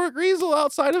charge of Port Greasel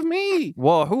outside of me.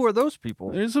 Well, who are those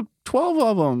people? There's 12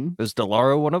 of them. Is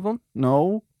Delaro one of them?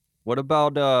 No. What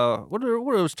about, what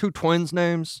are those two twins'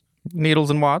 names? Needles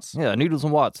and Watts. Yeah, Needles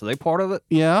and Watts. Are they part of it?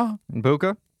 Yeah. And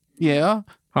Buka. Yeah.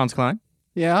 Hans Klein.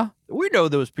 Yeah. We know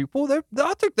those people.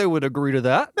 I think they would agree to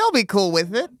that. They'll be cool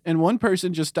with it. And one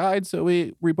person just died, so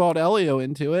we brought Elio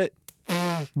into it.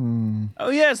 Oh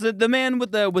yes, the man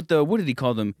with the what did he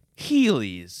call them?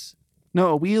 Heelys.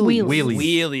 No, wheelies.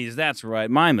 Wheelies, that's right.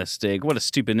 My mistake. What a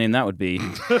stupid name that would be.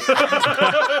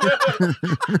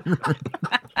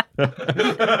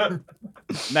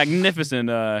 Magnificent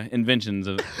inventions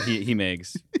he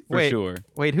makes, for sure.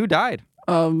 Wait, who died?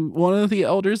 One of the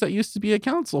elders that used to be a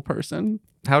council person.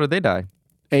 How did they die?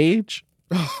 Age.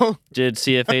 Did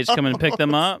CFH come and pick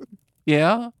them up?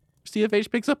 Yeah.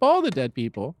 CFH picks up all the dead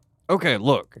people. Okay,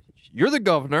 look. You're the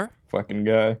governor. Fucking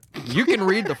guy. You can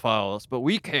read the files, but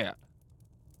we can't.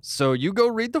 So you go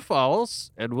read the files,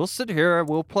 and we'll sit here and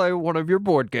we'll play one of your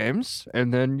board games,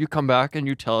 and then you come back and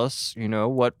you tell us,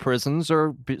 what prisons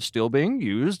are still being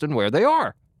used and where they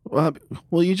are.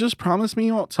 Will you just promise me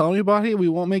you won't tell anybody? We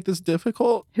won't make this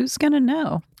difficult? Who's gonna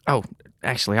know? Oh,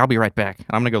 actually, I'll be right back.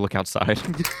 I'm gonna go look outside.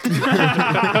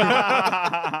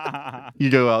 You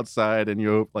go outside and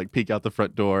you peek out the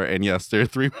front door, and yes, there are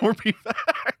 3 more PFACs.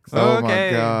 Oh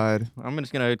my God. I'm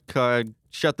just gonna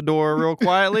shut the door real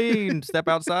quietly and step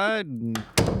outside and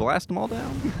blast them all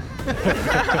down.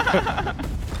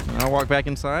 I'll walk back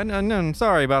inside. No,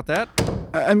 sorry about that.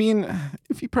 I mean,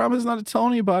 if you promise not to tell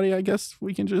anybody, I guess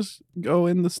we can just go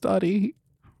in the study.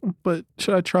 But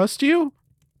should I trust you?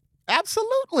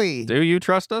 Absolutely. Do you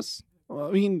trust us? Well,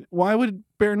 I mean, why would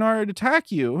Bernard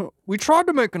attack you? We tried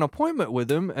to make an appointment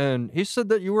with him, and he said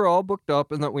that you were all booked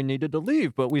up and that we needed to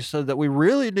leave, but we said that we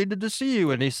really needed to see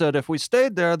you, and he said if we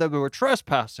stayed there, that we were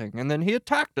trespassing, and then he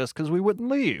attacked us because we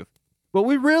wouldn't leave. But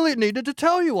we really needed to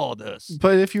tell you all this.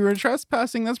 But if you were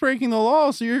trespassing, that's breaking the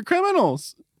law, so you're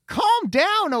criminals. Calm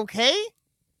down, okay?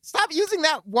 Stop using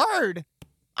that word.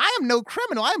 I am no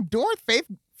criminal. I am Dorth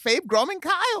Fabe Grumman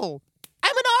Kyle.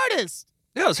 I'm an artist.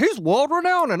 Yes, he's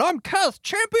world-renowned, and I'm Kath,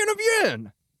 champion of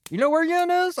Yin. You know where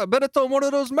Yin is? I bet it's on one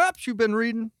of those maps you've been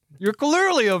reading. You're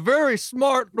clearly a very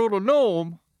smart little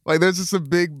gnome. Like, there's just a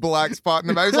big black spot in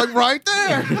the map. It's like right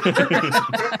there.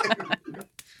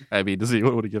 I mean, does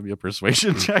anyone want to give me a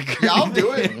persuasion check? Yeah, I'll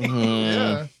do it.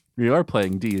 Yeah. We are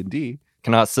playing D&D.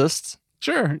 Can I assist?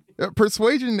 Sure.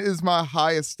 Persuasion is my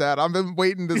highest stat. I've been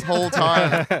waiting this whole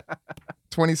time.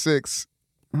 26.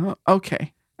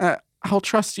 Okay. I'll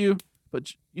trust you,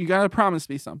 but you gotta promise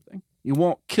me something. You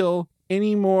won't kill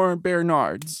any more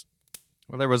Bernards.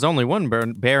 Well, there was only one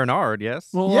Bernard, yes?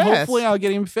 Well, Yes. hopefully I'll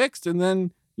get him fixed, and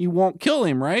then you won't kill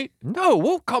him, right? No,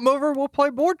 we'll come over. We'll play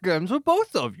board games with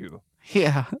both of you.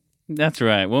 Yeah. That's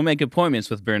right. We'll make appointments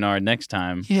with Bernard next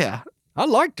time. Yeah. I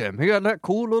liked him. He had that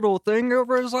cool little thing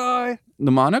over his eye.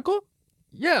 The monocle?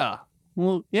 Yeah,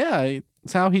 Well, yeah.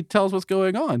 It's how he tells what's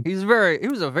going on. he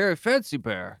was a very fancy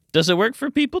bear. Does it work for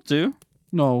people too?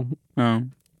 No. Oh.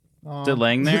 Is it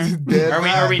laying there? Dead.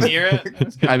 Are we near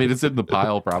it? I mean, it's in the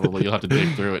pile, probably. You'll have to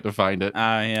dig through it to find it.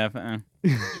 Yeah.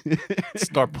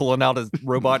 Start pulling out his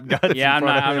robot guns. Yeah, in I'm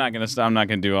front of not. him. I'm not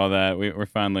gonna do all that. We're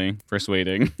finally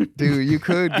persuading. Dude, you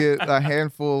could get a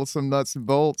handful of some nuts and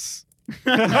bolts.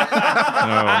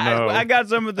 I got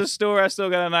some at the store. I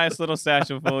still got a nice little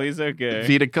satchel full. He's okay.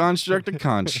 Feed a construct to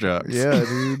constructs. Yeah,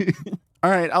 dude. All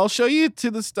right, I'll show you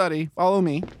to the study. Follow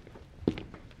me.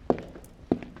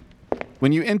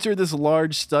 When you enter this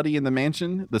large study in the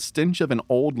mansion, the stench of an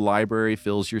old library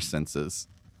fills your senses.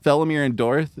 Felomir and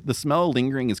Dorth, the smell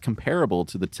lingering is comparable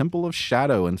to the Temple of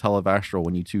Shadow in Televastral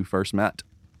when you two first met.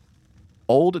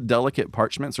 Old, delicate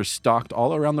parchments are stocked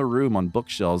all around the room on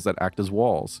bookshelves that act as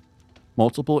walls.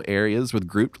 Multiple areas with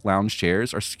grouped lounge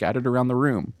chairs are scattered around the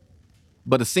room.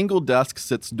 But a single desk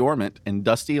sits dormant and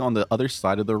dusty on the other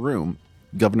side of the room.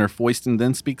 Governor Foyston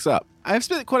then speaks up. I've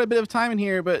spent quite a bit of time in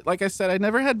here, but like I said, I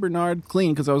never had Bernard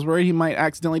clean because I was worried he might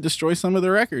accidentally destroy some of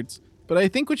the records. But I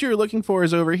think what you're looking for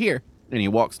is over here. And he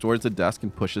walks towards the desk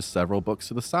and pushes several books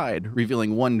to the side,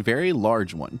 revealing one very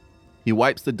large one. He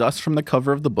wipes the dust from the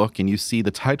cover of the book, and you see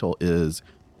the title is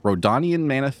Rodanian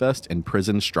Manifest and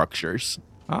Prison Structures.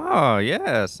 Oh,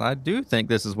 yes. I do think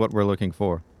this is what we're looking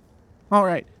for. All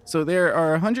right, so there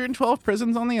are 112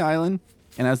 prisons on the island,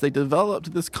 and as they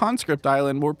developed this conscript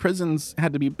island, more prisons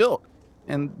had to be built,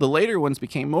 and the later ones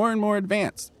became more and more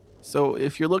advanced. So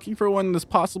if you're looking for one that's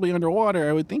possibly underwater,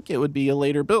 I would think it would be a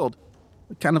later build.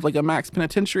 Kind of like a max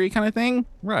penitentiary kind of thing.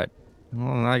 Right.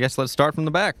 Well, I guess let's start from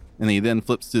the back. And he then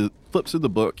flips through the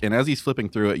book, and as he's flipping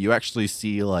through it, you actually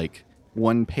see like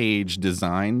one-page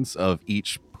designs of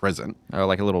each prison. Oh,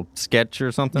 like a little sketch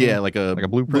or something? Yeah, like a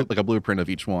blueprint? like a blueprint of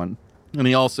each one. And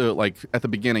he also, like, at the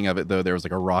beginning of it, though, there was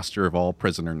like a roster of all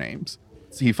prisoner names.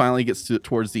 So he finally gets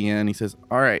towards the end. He says,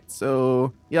 all right,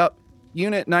 so, yep,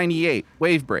 Unit 98,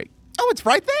 Wave Break. Oh, it's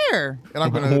right there. And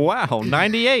I'm going to Wow,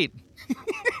 98.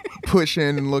 push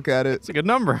in and look at it. It's a good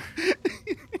number.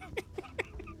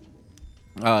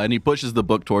 And he pushes the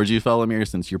book towards you, Felomir,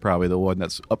 since you're probably the one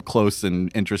that's up close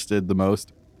and interested the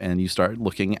most. And you start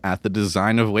looking at the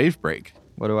design of Wave Break.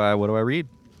 What do I read?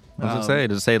 What does it say?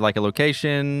 Does it say like a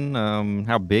location?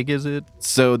 How big is it?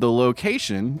 So the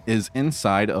location is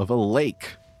inside of a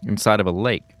lake. Inside of a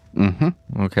lake.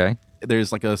 Mm-hmm. Okay.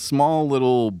 There's like a small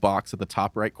little box at the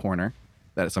top right corner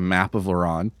that is a map of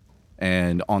Loran.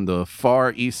 And on the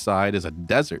far east side is a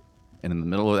desert. And in the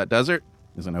middle of that desert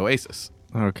is an oasis.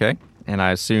 Okay. And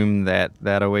I assume that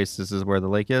oasis is where the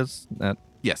lake is?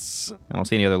 Yes. I don't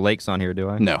see any other lakes on here, do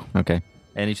I? No. Okay.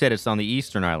 And you said it's on the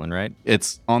eastern island, right?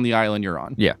 It's on the island you're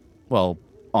on. Yeah. Well,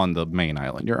 on the main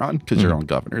island you're on, because you're on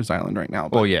Governor's Island right now.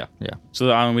 Oh, yeah. So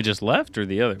the island we just left, or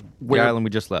the other one? The island we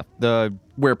just left.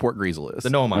 Where Port Greasel is. The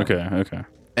Gnome Island. Okay.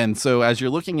 And so as you're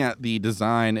looking at the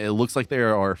design, it looks like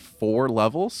there are 4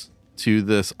 levels to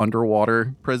this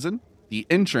underwater prison. The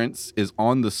entrance is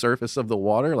on the surface of the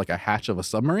water, like a hatch of a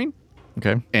submarine.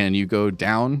 Okay. And you go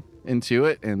down into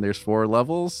it, and there's 4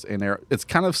 levels, and it's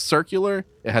kind of circular.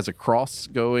 It has a cross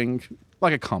going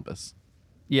like a compass.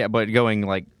 Yeah, but going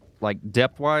like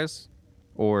depth-wise,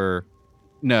 or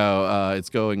No, it's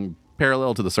going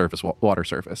parallel to the surface, water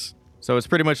surface. so it's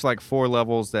pretty much like 4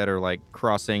 levels that are like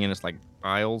crossing, and it's like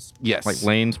aisles. Yes. Like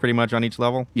lanes, pretty much on each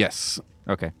level. Yes.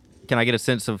 Okay. Can I get a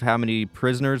sense of how many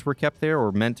prisoners were kept there,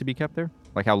 or meant to be kept there?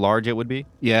 Like how large it would be?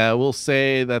 Yeah, we'll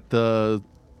say that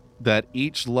that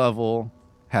each level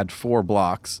had 4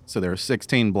 blocks, so there are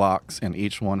 16 blocks, and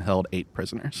each one held 8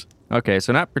 prisoners. Okay,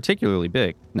 so not particularly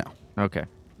big. No. Okay.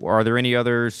 Are there any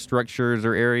other structures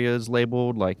or areas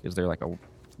labeled? Like, is there like a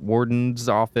warden's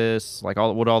office? Like,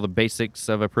 would all the basics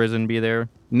of a prison be there?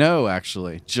 No,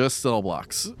 actually, just cell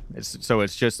blocks. So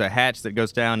it's just a hatch that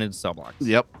goes down into cell blocks.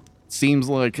 Yep. Seems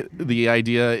like the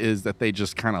idea is that they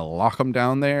just kind of lock them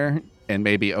down there and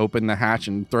maybe open the hatch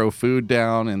and throw food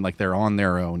down, and like they're on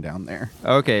their own down there.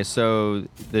 Okay, so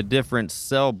the different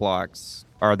cell blocks,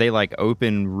 are they like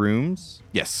open rooms?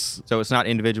 Yes. So it's not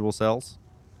individual cells?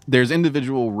 There's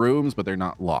individual rooms, but they're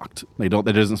not locked. There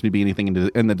doesn't seem to be anything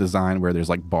in the design where there's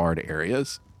like barred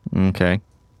areas. Okay.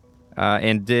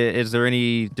 And is there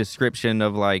any description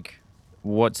of like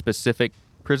what specific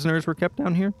prisoners were kept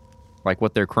down here? Like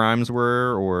what their crimes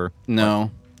were, or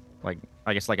No. like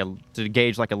I guess like to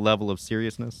gauge like a level of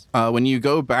seriousness? When you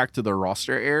go back to the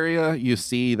roster area, you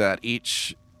see that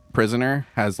each prisoner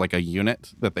has like a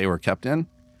unit that they were kept in.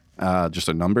 Just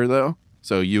a number though.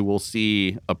 So you will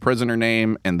see a prisoner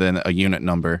name and then a unit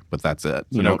number, but that's it.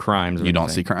 So no crimes or You don't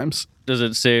anything. see crimes. Does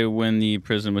it say when the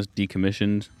prison was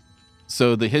decommissioned?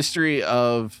 So the history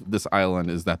of this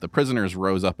island is that the prisoners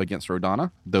rose up against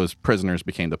Rodana. Those prisoners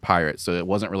became the pirates. So it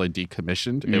wasn't really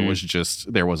decommissioned. It was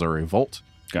just, there was a revolt.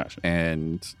 Gotcha.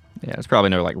 And Yeah, there's probably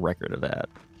no like record of that,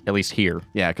 at least here.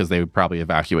 yeah, because they probably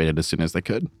evacuated as soon as they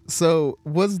could. So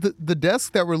was the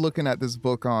desk that we're looking at this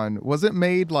book on, was it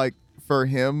made like for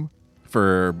him?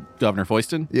 For Governor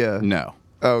Foyston? Yeah. No.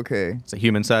 Okay. It's a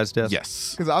human-sized desk.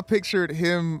 Yes. Because I pictured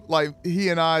him, like, he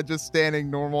and I just standing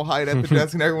normal height at the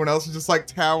desk and everyone else is just, like,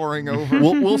 towering over.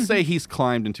 We'll say he's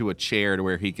climbed into a chair to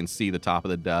where he can see the top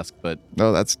of the desk, but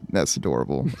Oh, that's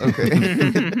adorable.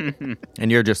 Okay.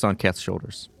 And you're just on Keth's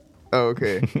shoulders. Oh,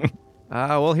 okay.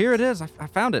 Well, here it is. I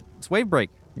found it. It's Wavebreak.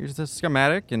 Here's the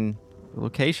schematic and the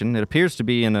location. It appears to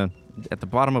be at the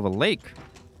bottom of a lake.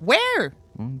 Where?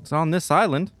 Well, it's on this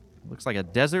island. Looks like a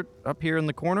desert up here in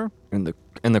the corner. In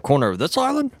the corner of this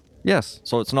island? Yes.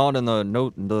 So it's not in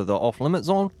the off-limit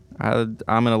zone? I'm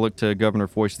gonna look to Governor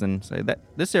Foyston and say that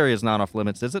this area is not off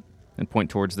limits, is it? And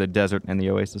point towards the desert and the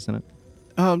oasis in it.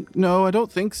 no, I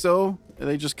don't think so.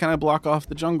 They just kind of block off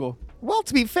the jungle. Well,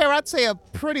 to be fair, I'd say a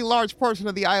pretty large portion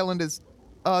of the island is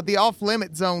the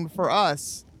off-limit zone for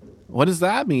us. What does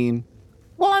that mean?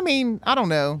 Well, I mean, I don't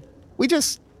know. We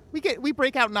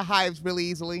break out into hives really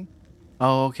easily.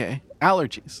 Oh, okay.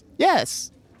 Allergies.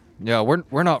 Yes. Yeah,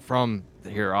 we're not from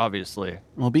here, obviously.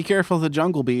 Well, be careful of the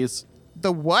jungle bees.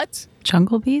 The what?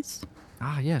 Jungle bees?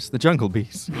 Ah, yes, the jungle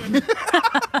bees.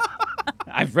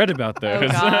 I've read about Oh,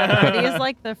 those. God. Are these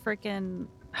like the freaking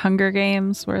Hunger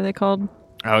Games? What are they called?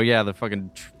 Oh yeah, the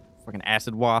fucking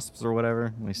acid wasps or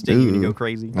whatever. They sting you and you go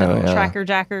crazy. Tracker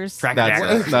jackers.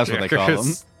 That's what they call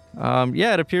them.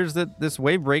 Yeah, it appears that this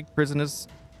Wavebreak prison is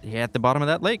at the bottom of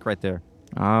that lake right there.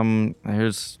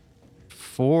 There's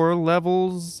 4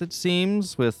 levels, it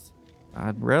seems, with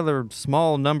a rather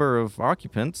small number of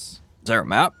occupants. Is there a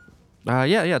map?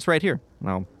 Yeah, it's right here.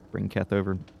 I'll bring Keth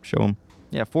over, show him.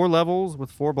 Yeah, 4 levels with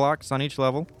 4 blocks on each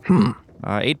level.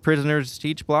 8 prisoners to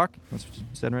each block. That's what you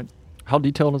said, right? How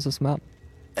detailed is this map?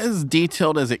 As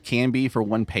detailed as it can be for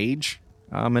one page.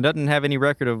 It doesn't have any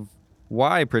record of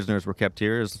why prisoners were kept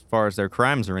here as far as their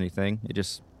crimes or anything. It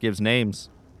just gives names.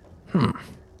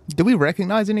 Do we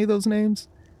recognize any of those names?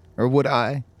 Or would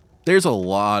I? There's a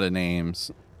lot of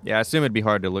names. Yeah, I assume it'd be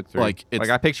hard to look through. Like, it's-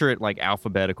 I picture it like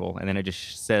alphabetical, and then it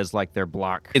just says like their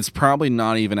block. It's probably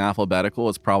not even alphabetical.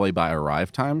 It's probably by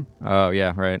arrive time. Oh,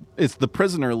 yeah, right. It's the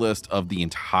prisoner list of the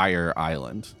entire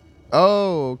island.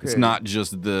 Oh, okay. It's not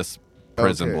just this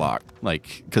prison Okay. block.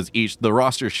 Like, because the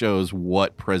roster shows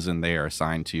what prison they are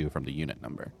assigned to from the unit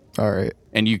number. All right.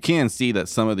 And you can see that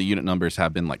some of the unit numbers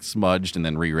have been like smudged and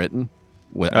then rewritten.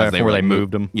 As Where they like,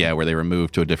 moved them. Yeah, where they were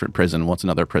moved to a different prison once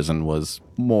another prison was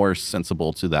more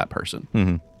sensible to that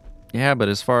person. Yeah, but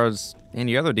as far as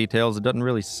any other details, it doesn't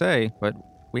really say. But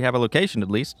we have a location at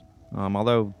least,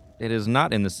 although it is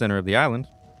not in the center of the island,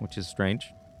 which is strange.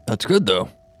 That's good, though.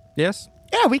 Yes,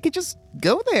 Yeah, we could just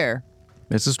go there.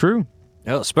 this is true.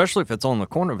 Yeah, especially if it's on the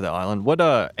corner of the island. What,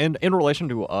 in relation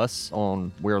to us,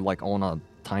 we're like on a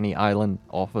tiny island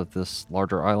off of this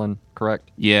larger island,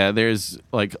 correct? Yeah, there's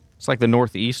like It's like the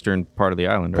northeastern part of the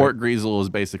island, right? Port Greasel is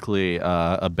basically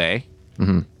a bay.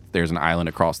 There's an island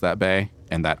across that bay,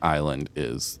 and that island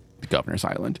is the Governor's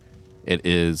Island. It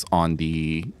is on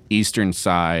the eastern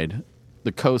side.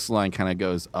 The coastline kind of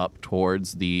goes up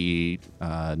towards the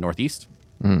northeast,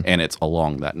 and it's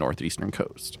along that northeastern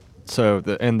coast. So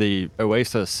the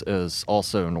oasis is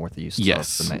also northeast.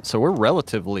 Yes. Of the main. So we're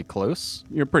relatively close.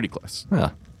 You're pretty close.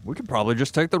 Yeah. We could probably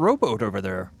just take the rowboat over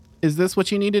there. Is this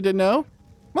what you needed to know?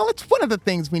 Well, it's one of the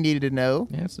things we needed to know.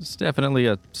 Yes, it's definitely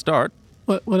a start.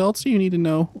 What else do you need to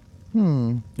know?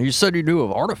 You said you knew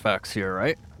of artifacts here,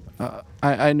 right?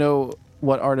 I know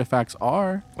what artifacts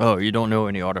are. Oh, you don't know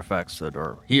any artifacts that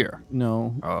are here?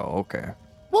 No. Oh, okay.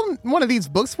 Well, one of these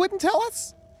books wouldn't tell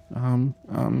us.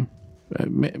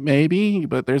 Maybe,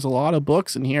 but there's a lot of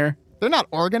books in here. They're not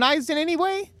organized in any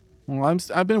way. Well,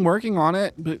 I've been working on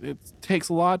it, but it takes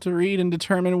a lot to read and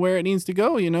determine where it needs to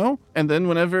go, you know? And then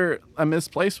whenever I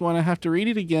misplace one, I have to read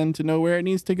it again to know where it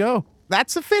needs to go.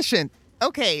 That's sufficient.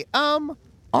 Okay,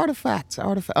 artifacts.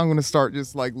 I'm gonna start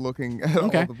just like looking at all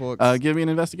the books. Give me an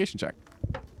investigation check.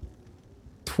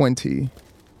 20.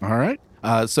 All right.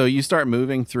 So you start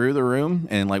moving through the room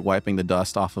and like wiping the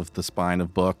dust off of the spine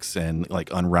of books and like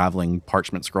unraveling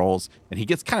parchment scrolls. And he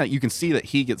gets you can see that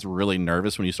he gets really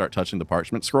nervous when you start touching the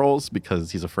parchment scrolls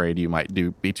because he's afraid you might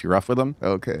be too rough with them.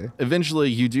 Okay. Eventually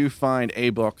you do find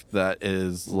a book that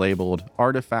is labeled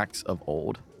Artifacts of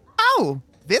Old. Oh,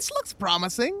 this looks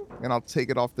promising. And I'll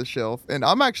take it off the shelf. And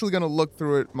I'm actually going to look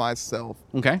through it myself.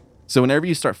 Okay. So whenever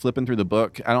you start flipping through the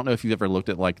book, I don't know if you've ever looked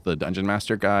at like the Dungeon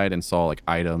Master guide and saw like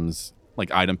items,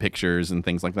 like item pictures and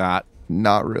things like that.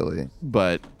 Not really.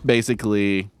 But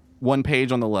basically, one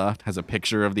page on the left has a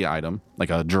picture of the item, like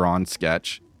a drawn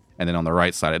sketch. And then on the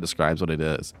right side, it describes what it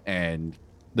is. And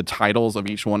the titles of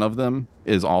each one of them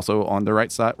is also on the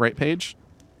right page.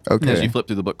 Okay. As you flip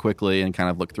through the book quickly and kind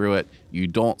of look through it, you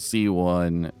don't see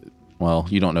one. Well,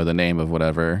 you don't know the name of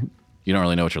whatever. You don't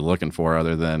really know what you're looking for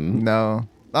other than... No.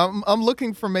 I'm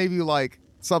looking for maybe like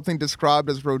something described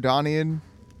as Rodanian.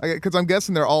 Because I'm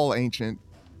guessing they're all ancient.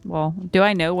 Well, do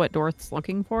I know what Dorth's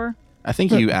looking for? I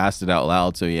think you asked it out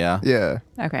loud, so yeah. Yeah.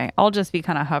 Okay, I'll just be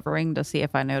kind of hovering to see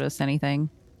if I notice anything.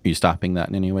 Are you stopping that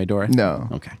in any way, Dorth? No.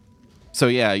 Okay. So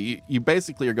yeah, you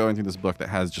basically are going through this book that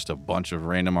has just a bunch of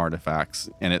random artifacts,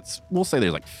 and we'll say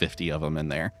there's like 50 of them in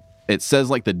there. It says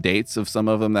like the dates of some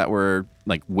of them that were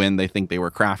like when they think they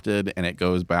were crafted, and it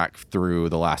goes back through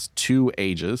the last 2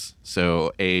 ages.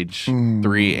 So age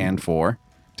 3 and 4.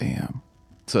 Damn.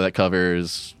 So that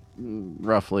covers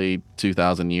roughly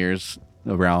 2,000 years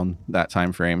around that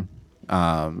time frame.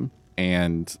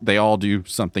 And they all do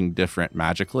something different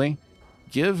magically.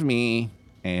 Give me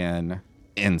an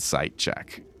insight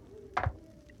check.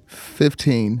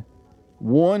 15.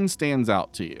 One stands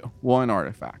out to you. One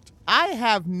artifact. I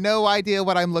have no idea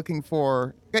what I'm looking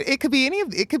for. It could be any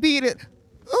of it. Could be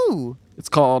ooh. It's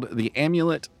called the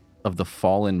Amulet of the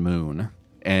Fallen Moon.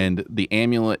 And the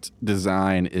amulet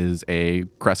design is a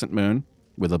crescent moon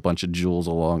with a bunch of jewels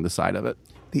along the side of it.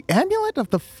 The Amulet of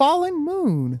the Fallen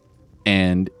Moon.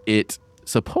 And it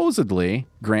supposedly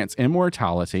grants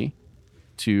immortality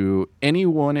to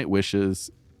anyone it wishes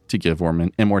to give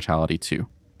immortality to,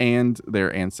 and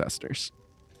their ancestors.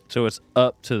 So it's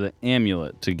up to the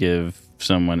amulet to give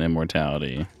someone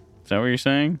immortality. Is that what you're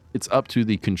saying? It's up to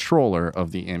the controller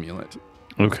of the amulet.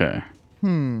 Okay.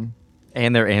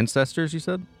 And their ancestors, you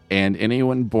said? And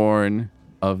anyone born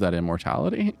of that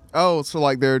immortality. Oh, so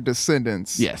like their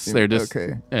descendants. Yes, they're just...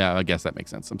 Okay. Yeah, I guess that makes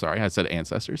sense. I'm sorry. I said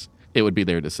ancestors. It would be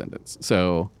their descendants.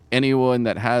 So anyone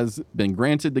that has been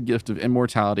granted the gift of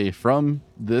immortality from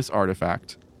this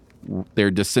artifact,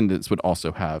 their descendants would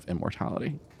also have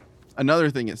immortality. Another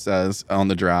thing it says on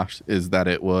the draft is that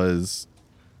it was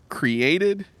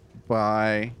created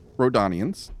by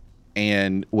Rodanians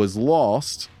and was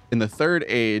lost in the Third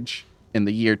Age in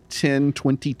the year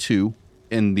 1022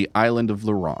 in the island of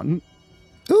Luron.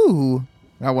 Ooh.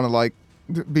 I want to like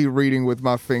be reading with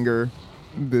my finger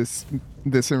this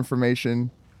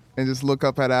information and just look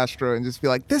up at Astra and just be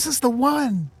like, this is the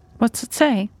one. What's it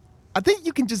say? I think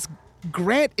you can just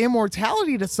grant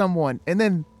immortality to someone, and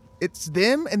then it's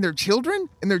them and their children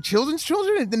and their children's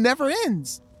children, and it never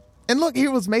ends. And look, here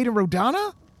it was made in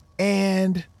Rodana,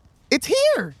 and it's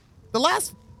here. The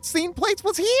last scene place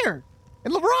was here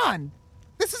in LeBron.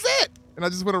 This is it. And I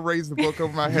just want to raise the book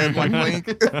over my head like Link.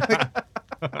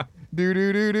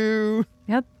 Do.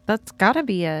 Yeah, that's gotta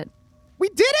be it. We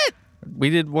did it. We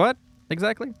did what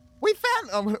exactly? We found.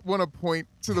 I want to point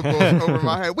to the book over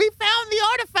my head. We found the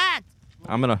artifact.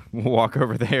 I'm gonna walk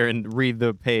over there and read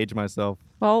the page myself.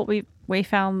 Well, we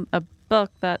found a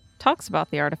book that talks about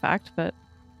the artifact, but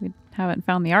we haven't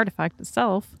found the artifact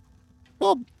itself.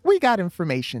 Well, we got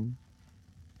information.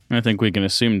 I think we can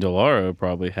assume Delaro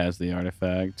probably has the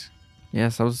artifact.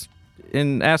 Yes, I was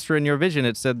in Astra. In your vision,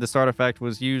 it said this artifact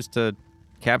was used to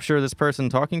capture this person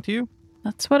talking to you.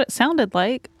 That's what it sounded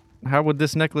like. How would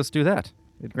this necklace do that?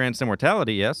 It grants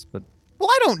immortality, yes, but... Well,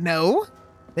 I don't know.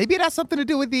 Maybe it has something to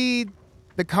do with the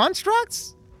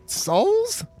constructs?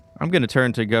 Souls? I'm going to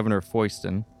turn to Governor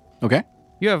Foyston. Okay.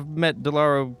 You have met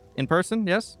Delaro in person,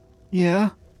 yes? Yeah.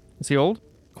 Is he old?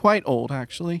 Quite old,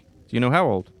 actually. Do you know how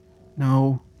old?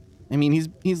 No. I mean,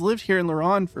 he's lived here in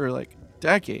Laron for like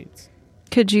decades.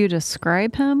 Could you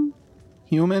describe him?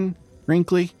 Human,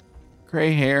 wrinkly,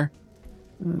 gray hair,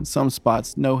 in some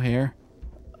spots no hair.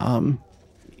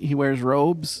 He wears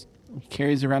robes. He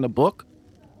carries around a book,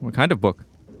 What kind of book?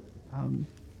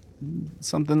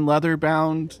 something leather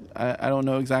bound. I don't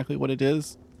know exactly what it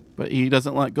is, but he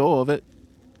doesn't let go of it.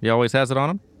 He always has it on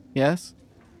him? Yes?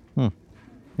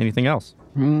 Anything else?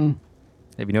 Hmm.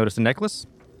 Have you noticed a necklace?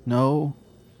 No.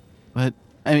 But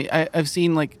I mean, I've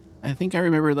seen like, I think I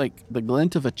remember like the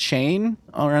glint of a chain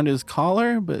around his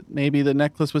collar, but maybe the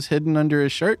necklace was hidden under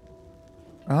his shirt.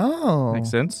 Oh. Makes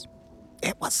sense.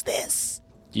 It was this.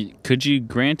 Could you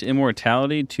grant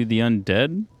immortality to the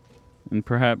undead? And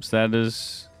perhaps that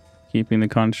is keeping the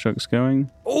constructs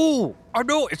going? Oh, I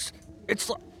know.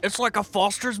 It's like a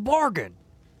Foster's bargain.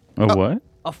 A what?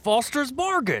 A Foster's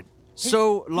bargain.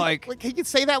 So, like, Can you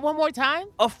say that one more time?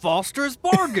 a Foster's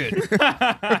bargain.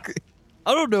 I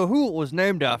don't know who it was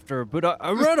named after, but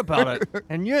I read about it.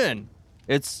 And yin,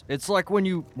 it's like when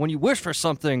you wish for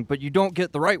something, but you don't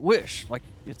get the right wish. Like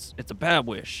it's a bad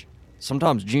wish.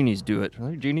 Sometimes genies do it. Are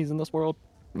there genies in this world?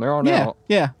 There are now.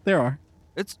 Yeah, there are.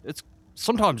 It's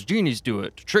sometimes genies do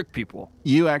it to trick people.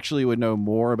 You actually would know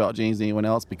more about genies than anyone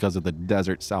else because of the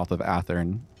desert south of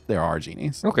Athern. There are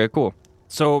genies. Okay, cool.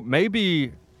 So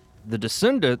maybe the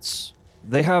descendants,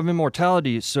 they have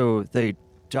immortality, so they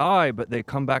die, but they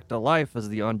come back to life as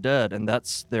the undead, and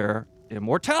that's their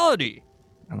immortality.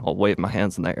 And I'll wave my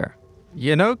hands in the air.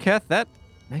 You know, Keth, that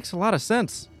makes a lot of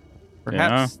sense.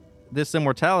 Perhaps this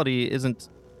immortality isn't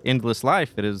endless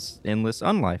life, it is endless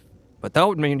unlife. But that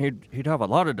would mean he'd have a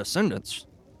lot of descendants,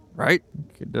 right?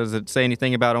 Does it say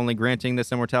anything about only granting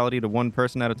this immortality to one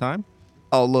person at a time?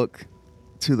 I'll look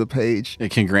to the page. It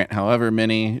can grant however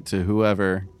many to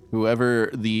whoever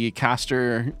the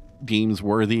caster deems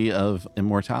worthy of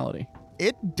immortality.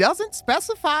 It doesn't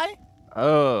specify.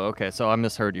 Oh, okay. So I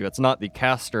misheard you. It's not the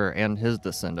caster and his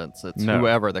descendants. It's No.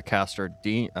 whoever the caster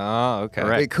okay.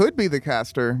 Correct. It could be the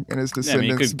caster and his Yeah, I mean,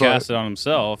 descendants. he could but cast it on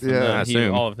himself, and Yeah, then I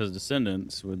assume. all of his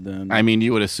descendants would then. I mean,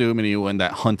 you would assume anyone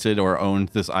that hunted or owned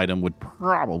this item would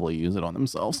probably use it on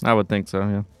themselves. I would think so,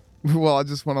 yeah. Well, I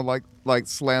just want to like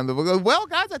slam the book. Well,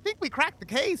 guys, I think we cracked the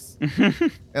case. And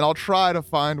I'll try to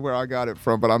find where I got it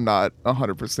from, but I'm not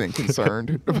 100%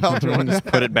 concerned about doing Just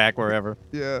that. put it back wherever.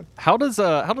 Yeah. How does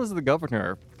the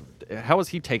governor? How is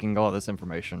he taking all this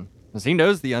information? Because he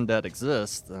knows the undead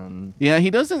exist, and Yeah,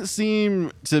 he doesn't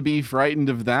seem to be frightened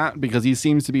of that because he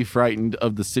seems to be frightened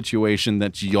of the situation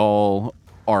that y'all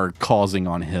are causing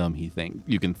on him.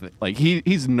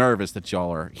 He's nervous that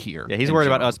y'all are here. Yeah, he's in worried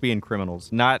about general. us being criminals,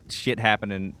 not shit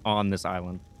happening on this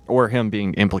island. or him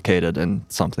being implicated in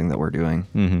something that we're doing.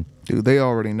 Mm-hmm. Dude, they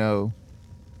already know.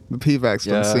 The PVAC's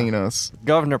done Yeah. seen us.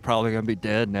 Governor probably gonna be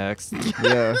dead next.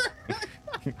 Yeah.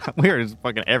 We're just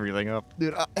fucking everything up.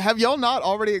 Dude, have y'all not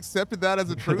already accepted that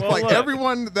as a truth? Well, like, look.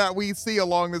 everyone that we see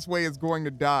along this way is going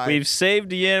to die. We've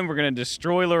saved Yen. We're going to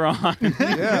destroy Laron.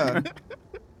 Yeah.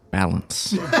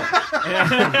 Balance.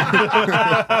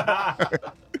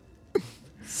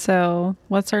 So,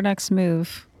 what's our next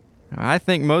move? I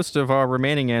think most of our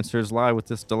remaining answers lie with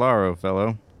this Delaro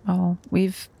fellow. Oh,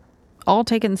 we've all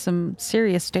taken some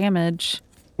serious damage.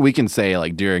 We can say,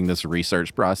 like, during this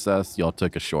research process, y'all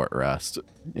took a short rest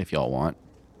if y'all want.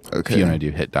 If you want to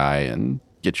do hit die and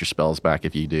get your spells back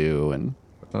if you do. And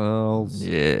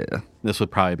Yeah. this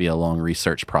would probably be a long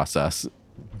research process.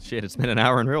 Shit, it's been an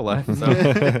hour in real life. So.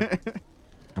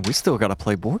 And we still gotta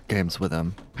play board games with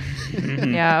him.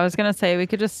 Yeah, I was gonna say we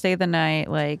could just stay the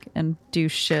night, like, and do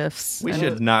shifts. We and-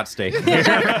 should not stay here.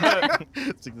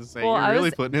 Well, I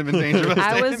was- putting him in danger.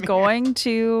 I was going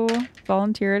to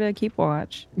volunteer to keep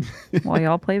watch while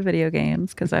y'all play video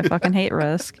games because I fucking hate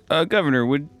Risk. Governor,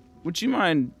 would you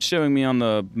mind showing me on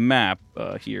the map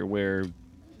here where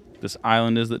this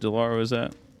island is that Delaro is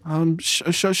at?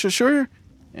 Sure.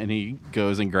 And he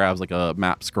goes and grabs like a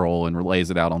map scroll and lays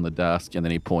it out on the desk, and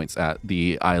then he points at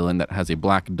the island that has a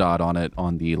black dot on it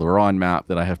on the Laron map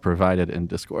that I have provided in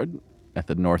Discord at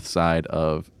the north side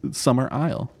of Summer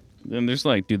Isle. Then there's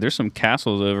there's some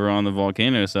castles over on the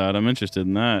volcano side. I'm interested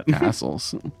in that.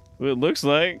 Castles. It looks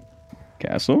like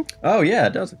castle. Oh, yeah,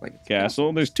 it does look like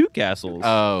Castle. There's two castles.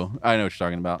 Oh, I know what you're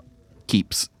talking about.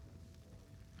 Keeps.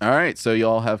 All right, so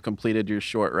y'all have completed your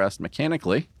short rest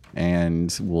mechanically,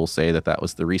 and we'll say that that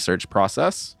was the research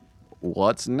process.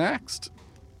 What's next?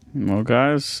 Well,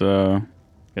 guys,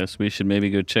 guess we should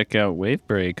maybe go check out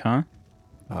Wavebreak, huh?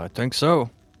 I think so.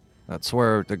 That's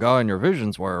where the guy in your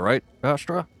visions were, right,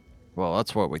 Astra? Well,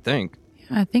 that's what we think.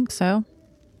 I think so.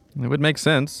 It would make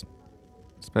sense,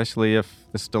 especially if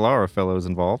this Delaro fellow is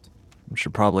involved. We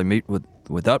should probably meet with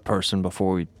with that person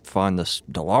before we find this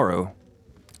Delaro.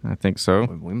 I think so.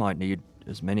 We might need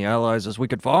as many allies as we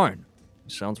could find. He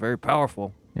sounds very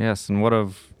powerful. Yes, and what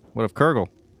of Kurgle?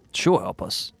 She'll help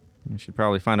us. We should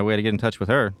probably find a way to get in touch with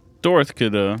her. Dorth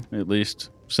could at least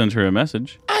send her a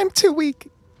message. I'm too weak.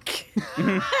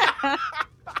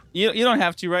 You don't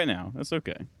have to right now. That's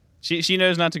okay. She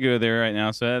knows not to go there right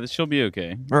now, so she'll be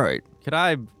okay. Right. Could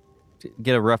I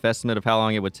get a rough estimate of how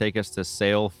long it would take us to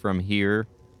sail from here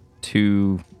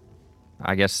to,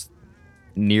 I guess,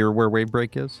 near where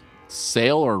Wavebreak is?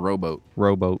 Sail or rowboat?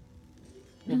 Rowboat.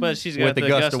 Well, but she's With got the the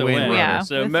gust gust of of wind wind. running. Yeah,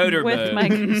 So with motorboat. my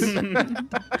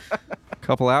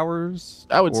Couple hours?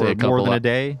 I would say Or a couple more than of- a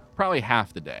day? Probably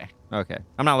half the day. Okay.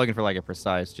 I'm not looking for like a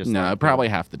precise, just No, like, probably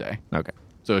half the day. Okay.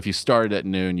 So if you started at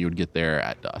noon, you would get there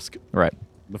at dusk. Right.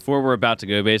 Before we're about to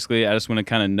go, basically, I just want to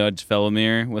kind of nudge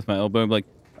Felomir with my elbow, like,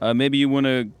 maybe you want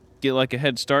to get like a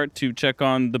head start to check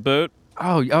on the boat.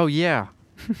 Oh yeah.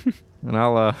 And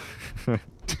I'll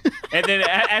And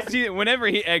then whenever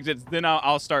he exits, then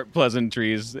I'll start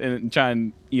pleasantries and try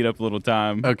and eat up a little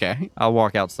time. Okay. I'll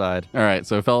walk outside. All right.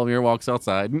 So Felomir walks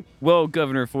outside. Well,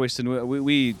 Governor Foyston,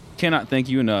 we cannot thank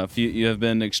you enough. You have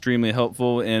been extremely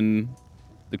helpful in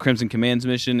the Crimson Command's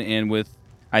mission and with,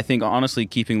 I think, honestly,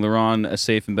 keeping Laron a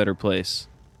safe and better place.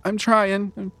 I'm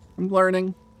trying. I'm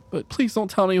learning. But please don't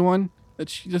tell anyone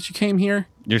that you came here.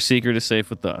 Your secret is safe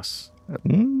with us.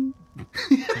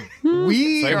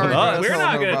 We are gonna tell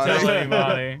nobody.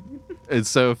 anybody. And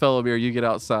so, Felomir, you get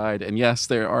outside, and yes,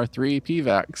 there are three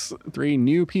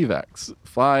new PVACs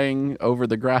flying over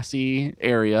the grassy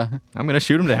area. I'm gonna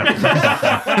shoot him down.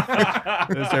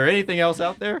 Is there anything else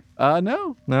out there?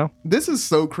 No. No. This is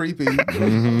so creepy.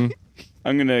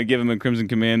 I'm going to give him a Crimson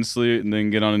Command salute and then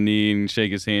get on a knee and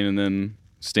shake his hand and then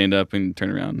stand up and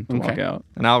turn around to walk Okay. out.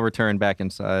 And I'll return back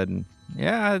inside and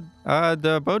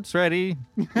the boat's ready.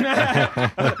 Okay,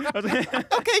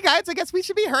 guys, I guess we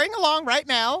should be hurrying along right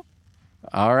now.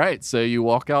 All right, so you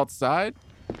walk outside.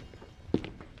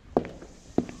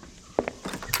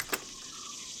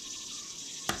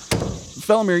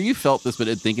 Felomir, you felt this but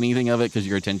didn't think anything of it because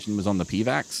your attention was on the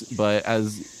PVACs. But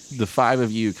as the five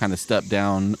of you kind of step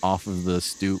down off of the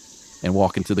stoop and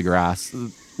walk into the grass,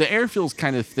 the air feels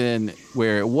kind of thin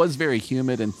where it was very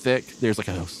humid and thick. There's like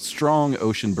a strong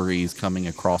ocean breeze coming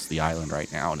across the island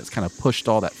right now, and it's kind of pushed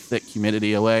all that thick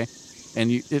humidity away. And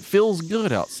it feels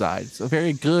good outside. It's a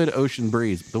very good ocean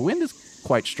breeze. But the wind is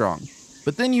quite strong.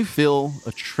 But then you feel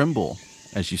a tremble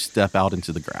as you step out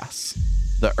into the grass.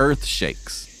 The earth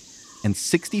shakes, and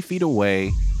 60 feet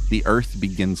away, the earth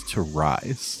begins to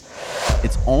rise.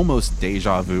 It's almost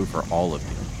deja vu for all of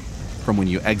you from when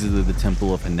you exited the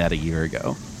Temple of Hanet a year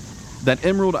ago. That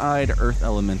emerald-eyed earth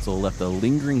elemental left a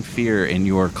lingering fear in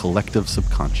your collective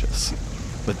subconscious.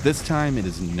 But this time, it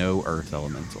is no earth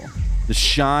elemental. The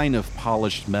shine of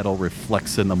polished metal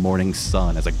reflects in the morning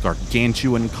sun as a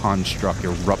gargantuan construct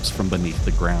erupts from beneath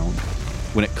the ground.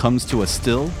 When it comes to a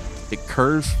still, it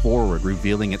curves forward,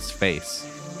 revealing its face.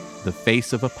 The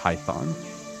face of a python.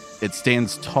 It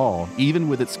stands tall, even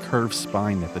with its curved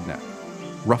spine at the neck.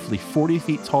 Roughly 40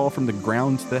 feet tall from the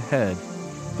ground to the head,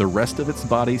 the rest of its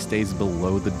body stays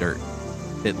below the dirt.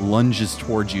 It lunges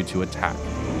towards you to attack.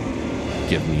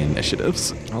 Give me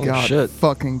initiatives. Oh, God shit.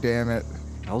 fucking damn it.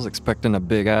 I was expecting a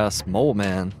big-ass mole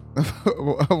man.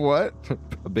 What?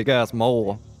 A big-ass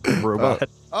mole robot.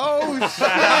 Oh, shit.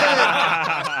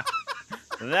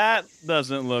 That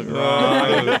doesn't look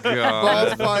wrong.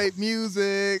 Boss fight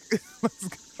music. Let's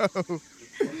go.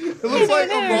 It looks like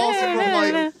a boss from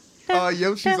like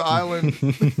Yoshi's Island.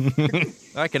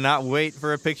 I cannot wait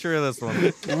for a picture of this one.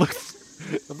 It looks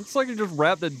like you just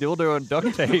wrapped a dildo in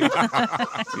duct tape.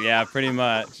 Yeah, pretty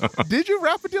much. Did you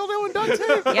wrap a dildo in duct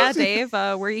tape? Yeah, Dave.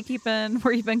 Where you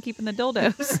been keeping the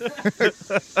dildos?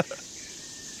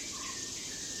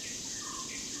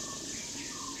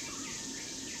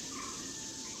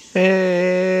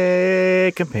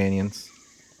 Hey, companions.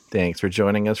 Thanks for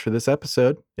joining us for this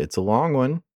episode. It's a long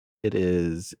one. It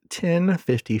is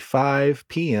 10:55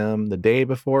 p.m. the day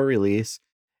before release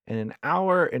and an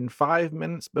hour and 5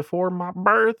 minutes before my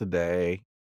birthday.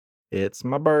 It's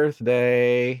my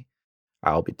birthday.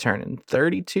 I'll be turning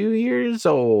 32 years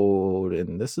old,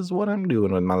 and this is what I'm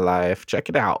doing with my life. Check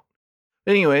it out.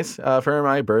 Anyways, for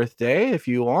my birthday, if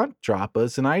you want, drop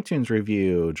us an iTunes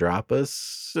review. Drop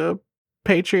us a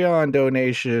Patreon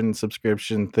donation,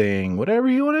 subscription thing, whatever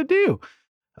you want to do.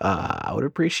 I would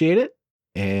appreciate it,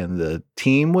 and the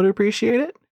team would appreciate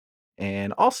it.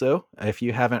 And also, if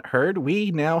you haven't heard,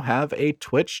 we now have a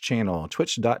Twitch channel,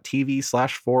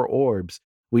 twitch.tv/4orbs.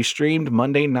 We streamed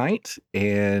Monday night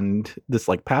and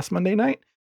past Monday night.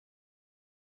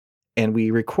 And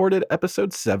we recorded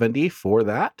episode 70 for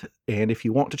that. And if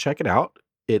you want to check it out,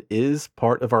 it is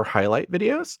part of our highlight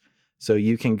videos. So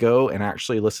you can go and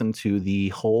actually listen to the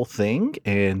whole thing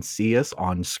and see us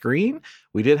on screen.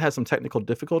 We did have some technical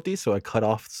difficulties, so I cut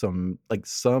off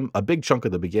a big chunk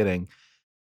of the beginning.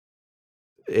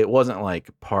 It wasn't like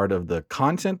part of the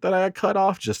content that I had cut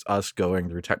off, just us going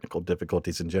through technical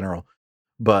difficulties in general.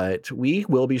 But we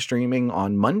will be streaming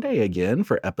on Monday again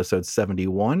for episode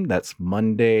 71. That's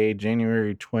Monday,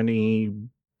 January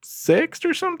 26th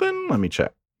or something. Let me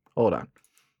check. Hold on.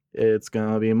 It's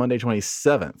going to be Monday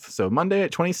 27th. So Monday the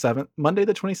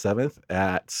 27th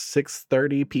at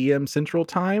 6:30 p.m. Central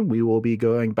Time, we will be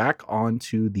going back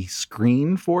onto the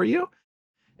screen for you.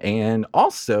 And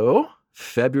also,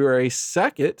 February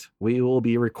 2nd, we will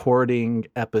be recording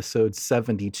episodes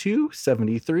 72,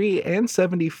 73, and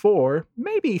 74,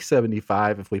 maybe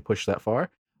 75 if we push that far,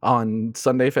 on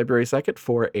Sunday, February 2nd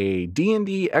for a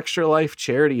D&D Extra Life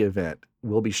charity event.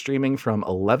 We'll be streaming from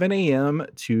 11 a.m.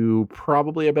 to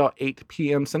probably about 8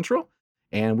 p.m. Central,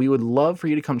 and we would love for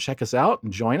you to come check us out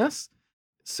and join us.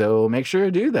 So make sure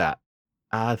to do that.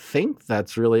 I think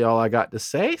that's really all I got to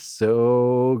say.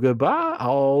 So goodbye.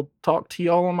 I'll talk to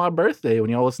y'all on my birthday when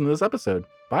y'all listen to this episode.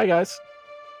 Bye, guys.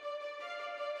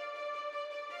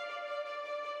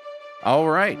 All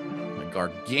right, the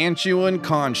gargantuan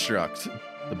construct,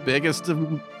 the biggest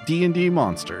of D&D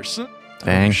monsters.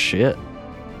 Dang shit.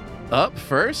 Up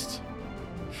first,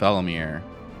 Felomir.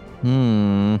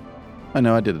 I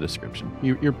know I did a description.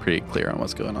 You're pretty clear on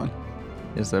what's going on.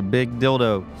 It's a big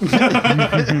dildo.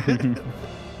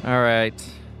 All right.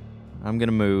 I'm going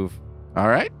to move All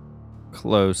right.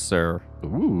 closer.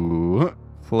 Ooh.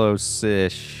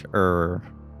 Close-ish.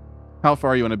 How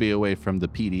far you want to be away from the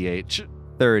PDH?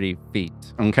 30 feet.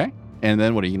 Okay. And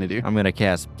then what are you going to do? I'm going to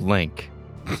cast Blink.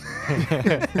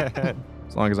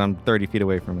 As long as I'm 30 feet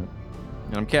away from it.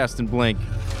 And I'm casting Blink.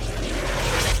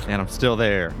 And I'm still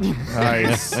there.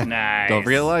 Nice. Nice. Don't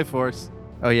forget Life Force.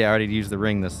 Oh, yeah. I already used the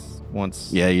ring this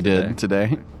once. Yeah, you did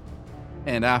today.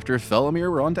 And after Felomir,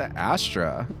 we're on to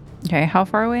Astra. Okay, how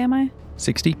far away am I?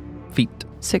 60 feet.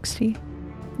 60.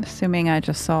 Assuming I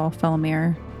just saw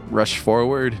Felomir. Rush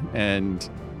forward and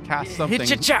cast something.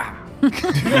 Hit-cha-cha!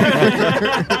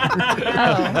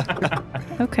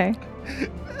 Oh. Okay.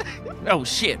 Oh,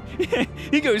 shit.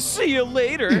 He goes, see you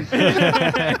later.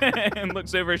 And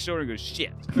looks over his shoulder and goes,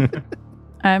 shit.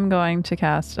 I'm going to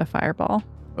cast a fireball.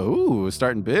 Ooh,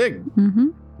 starting big. Mm-hmm.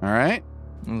 All right.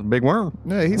 Big worm.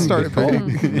 Yeah, he started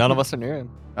big. None of us are near him.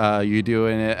 You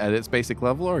doing it at its basic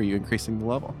level, or are you increasing the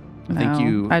level?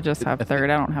 I just have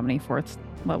third. I don't have any fourth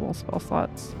level spell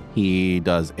slots. He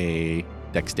does a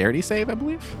dexterity save, I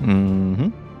believe. Mm-hmm.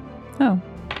 Oh.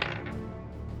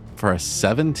 For a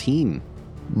 17.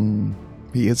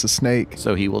 He is a snake.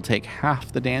 So he will take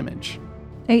half the damage.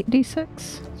 8d6.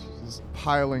 Just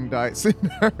piling dice in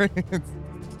her hands.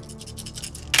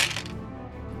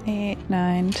 8,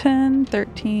 9, 10,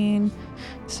 13,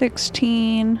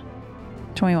 16,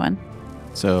 21.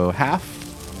 So half.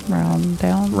 Round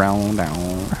down. Round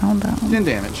down. Round down. 10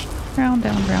 damage. Round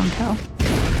down, brown cow.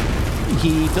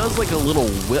 He does like a little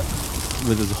whip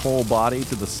with his whole body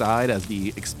to the side as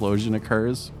the explosion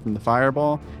occurs from the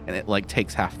fireball, and it like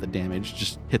takes half the damage,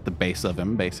 just hit the base of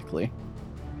him basically.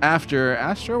 After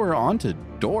Astra, we're on to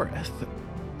Dorith.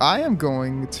 I am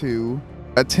going to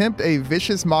attempt a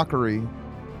vicious mockery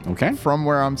Okay. from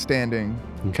where I'm standing.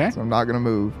 Okay. So I'm not going to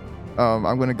move.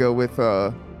 I'm going to go with,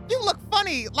 you look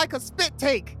funny like a spit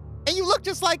take, and you look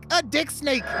just like a dick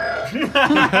snake.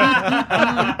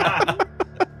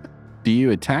 Do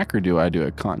you attack or do I do a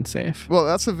con save? Well,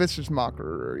 that's a vicious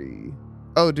mockery.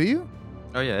 Oh, do you?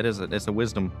 Oh, yeah, it's a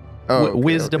wisdom. Oh, okay,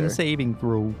 wisdom okay. saving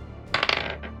throw.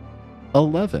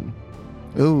 11.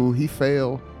 Ooh, he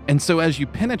failed. And so as you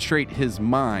penetrate his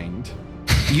mind,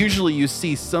 usually you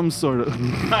see some sort of...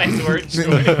 Nice word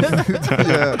choice.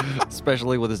 Yeah.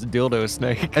 Especially with this dildo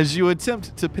snake. As you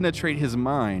attempt to penetrate his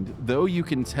mind, though you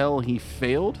can tell he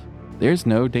failed, there's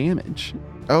no damage.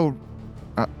 Oh.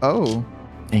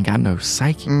 Ain't got no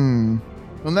psyche. In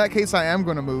that case, I am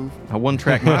going to move. A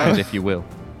one-track mind, if you will.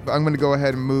 I'm going to go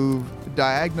ahead and move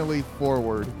diagonally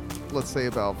forward. Let's say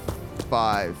about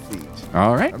 5 feet.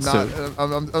 All right. I'm not.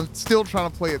 I'm still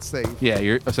trying to play it safe. Yeah,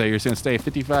 you're going to stay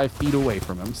 55 feet away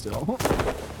from him still.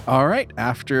 All right.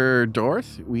 After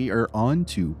Dorth, we are on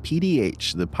to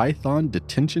PDH, the Python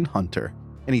Detention Hunter.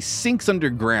 And he sinks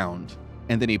underground,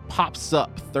 and then he pops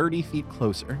up 30 feet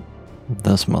closer.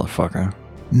 This motherfucker.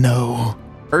 No.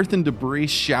 Earth and debris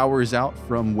showers out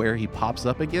from where he pops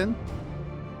up again.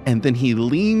 And then he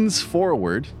leans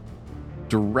forward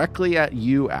directly at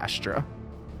you, Astra.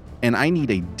 And I need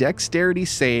a dexterity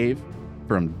save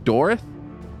from Dorith,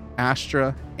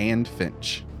 Astra, and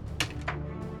Finch.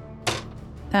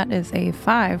 That is a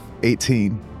 5.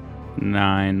 18.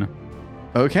 9.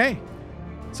 Okay.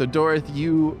 So, Dorith,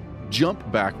 you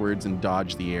jump backwards and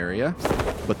dodge the area,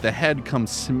 but the head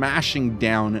comes smashing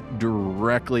down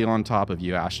directly on top of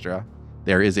you, Astra.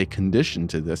 There is a condition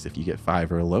to this. If you get 5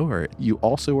 or lower, you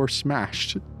also are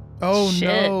smashed. Oh Shit.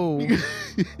 no.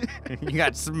 You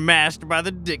got smashed by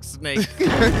the dick snake.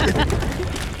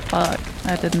 Fuck.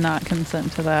 I did not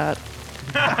consent to that.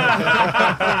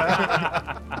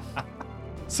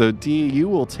 So, D, you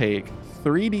will take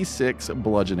 3d6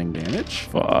 bludgeoning damage.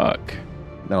 Fuck.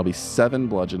 That'll be 7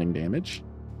 bludgeoning damage.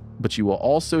 But you will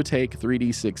also take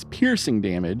 3d6 piercing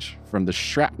damage from the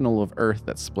shrapnel of earth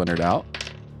that's splintered out.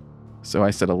 So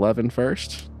I said 11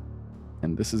 first.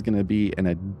 And this is going to be an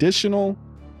additional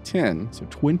 10. So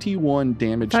 21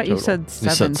 damage I thought total. you said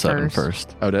 7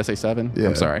 first. Oh, did I say 7? Yeah.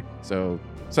 I'm sorry. So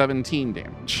 17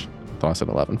 damage. Thought I said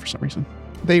 11 for some reason.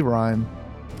 They rhyme.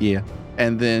 Yeah.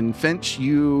 And then Finch,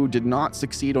 you did not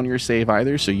succeed on your save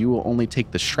either, so you will only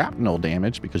take the shrapnel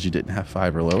damage because you didn't have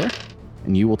 5 or lower,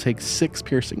 and you will take 6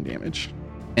 piercing damage.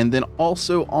 And then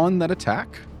also on that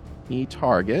attack, he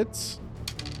targets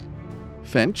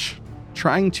Finch,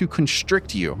 trying to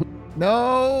constrict you.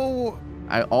 No.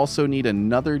 I also need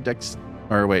another dex.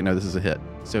 Or wait, no, this is a hit.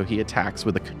 So he attacks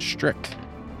with a constrict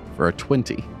for a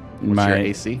 20. What's My your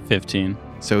AC? 15.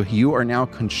 So you are now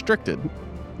constricted.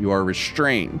 You are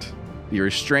restrained. The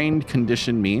restrained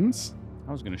condition means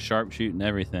I was gonna sharpshoot and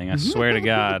everything. I swear to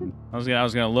God. I was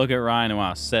gonna look at Ryan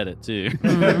while I said it too.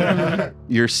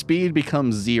 your speed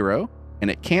becomes 0, and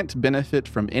it can't benefit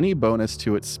from any bonus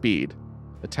to its speed.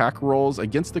 Attack rolls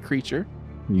against the creature,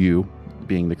 you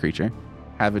being the creature,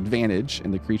 have advantage,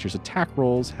 and the creature's attack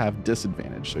rolls have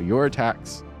disadvantage. So your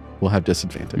attacks will have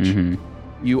disadvantage. Mhm.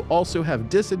 You also have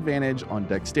disadvantage on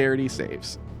dexterity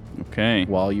saves Okay.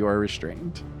 while you are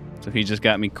restrained. So he just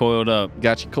got me coiled up.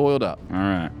 Got you coiled up. All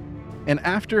right. And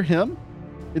after him,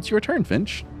 it's your turn,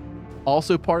 Finch.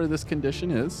 Also part of this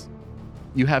condition is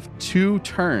you have 2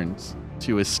 turns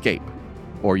to escape,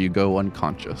 or you go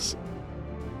unconscious.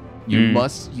 You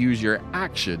must use your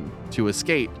action to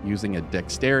escape using a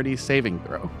dexterity saving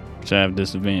throw. Which I have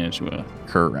disadvantage with.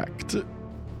 Correct. All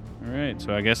right.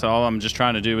 So I guess all I'm just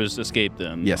trying to do is escape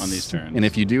then Yes. on these turns. And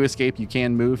if you do escape, you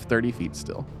can move 30 feet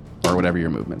still, or whatever your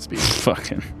movement speed.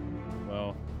 Fucking.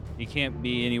 Well, he can't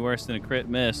be any worse than a crit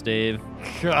miss, Dave.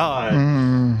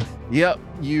 God. Yep,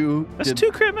 you That's did,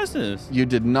 2 crit misses. you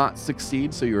did not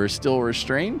succeed, so you are still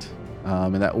restrained.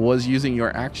 And that was using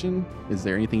your action. Is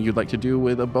there anything you'd like to do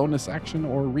with a bonus action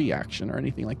or reaction or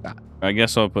anything like that? I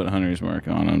guess I'll put Hunter's Mark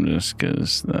on him just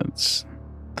because that's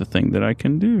the thing that I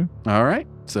can do. All right.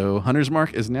 So Hunter's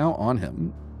Mark is now on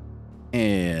him.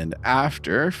 And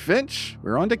after Finch,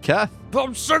 we're on to Keth.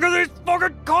 I'm sick of these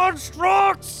fucking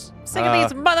constructs. Sick of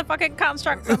these motherfucking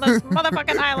constructs on this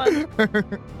motherfucking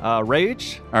island.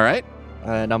 Rage, All right.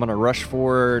 and I'm gonna rush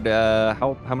forward.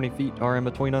 How many feet are in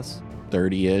between us?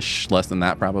 30-ish, less than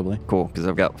that probably. Cool, because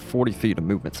I've got 40 feet of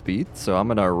movement speed. So I'm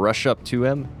gonna rush up to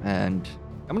him, and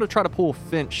I'm gonna try to pull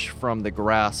Finch from the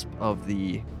grasp of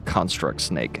the construct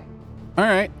snake. All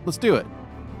right, let's do it.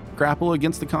 Grapple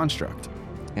against the construct.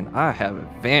 And I have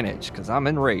advantage because I'm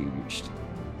enraged.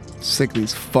 Sick of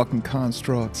these fucking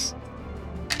constructs.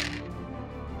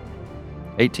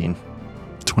 18.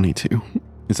 22.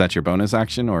 Is that your bonus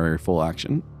action or full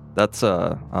action? That's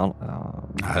I don't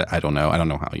know. I don't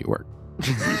know how you work.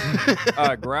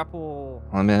 grapple.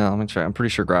 Let me check. I'm pretty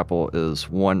sure grapple is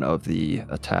one of the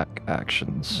attack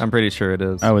actions. I'm pretty sure it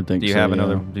is. I would think Do you so, have yeah.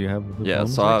 another? Do you have? a Yeah,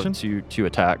 bonus so I action? have two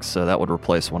attacks, so that would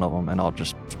replace one of them, and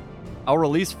I'll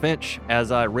release Finch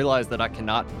as I realize that I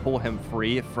cannot pull him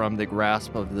free from the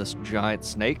grasp of this giant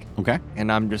snake, Okay.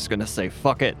 and I'm just gonna say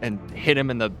fuck it and hit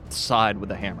him in the side with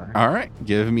a hammer. All right.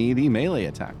 Give me the melee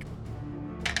attack.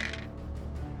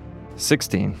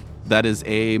 16. That is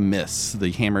a miss.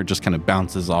 The hammer just kind of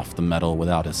bounces off the metal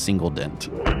without a single dent.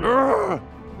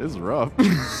 This is rough.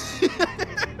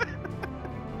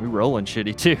 We rolling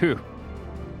shitty too.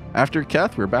 After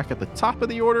Keth, we're back at the top of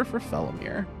the order for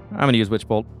Felomir. I'm gonna use Witch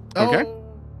Bolt. Okay. Oh,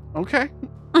 Okay.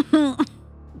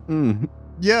 Mm.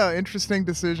 yeah, interesting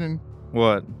decision.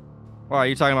 What? Well, are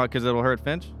you talking about because it'll hurt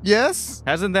Finch? Yes.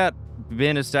 Hasn't that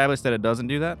been established that it doesn't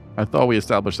do that? I thought we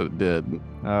established that it did.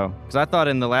 Oh, because I thought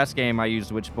in the last game I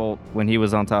used Witch Bolt when he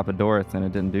was on top of Dorith and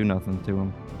it didn't do nothing to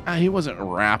him. He wasn't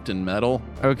wrapped in metal.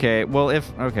 Okay, well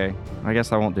I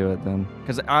guess I won't do it then,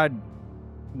 because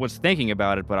was thinking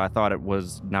about it, but I thought it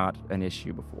was not an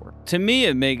issue before. To me,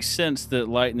 it makes sense that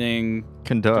lightning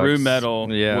Conducts. through metal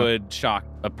Yeah. would shock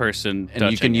a person.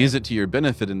 And you can use it to your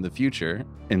benefit in the future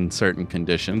in certain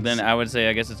conditions. Then I would say,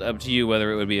 I guess it's up to you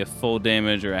whether it would be a full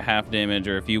damage or a half damage,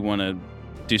 or if you want to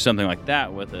do something like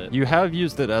that with it. You have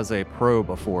used it as a pro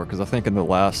before, because I think in the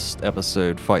last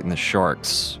episode, fighting the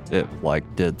sharks, it like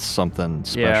did something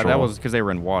special. Yeah, that was because they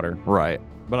were in water. right.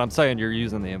 But I'm saying you're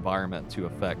using the environment to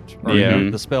affect, or Yeah.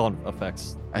 the spell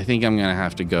affects. I think I'm going to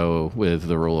have to go with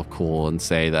the rule of cool and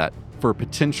say that for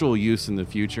potential use in the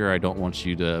future, I don't want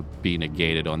you to be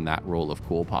negated on that rule of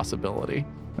cool possibility.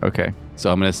 Okay. So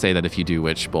I'm going to say that if you do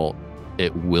Witch Bolt,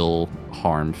 it will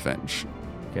harm Finch.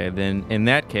 Okay, then in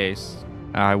that case,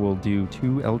 I will do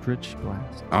 2 Eldritch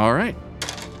Blast. All right.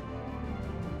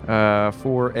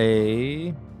 For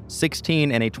a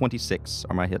 16 and a 26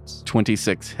 are my hits.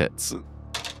 26 hits.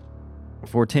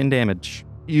 For 10 damage.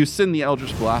 You send the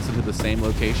Eldritch Blast into the same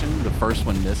location. The first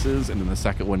one misses, and then the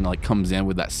second one like comes in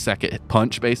with that second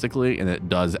punch, basically, and it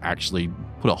does actually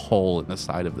put a hole in the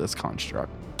side of this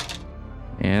construct.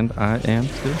 And I am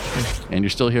still here. And you're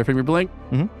still here from your blink?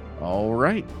 Mhm. All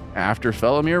right. After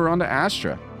Felomir, we're on to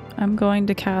Astra. I'm going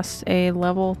to cast a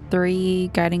level 3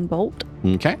 guiding bolt.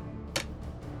 Okay.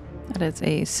 That is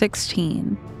a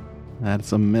 16.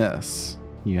 That's a miss.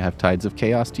 You have Tides of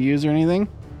Chaos to use or anything?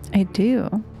 I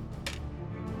do.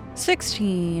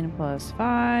 16 plus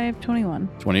 5, 21.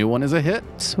 21 is a hit.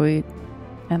 Sweet.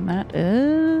 And that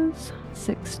is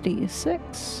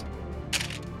 66.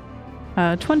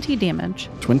 20 damage.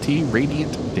 20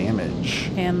 radiant damage.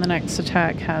 And the next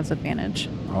attack has advantage.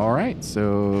 All right.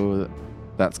 So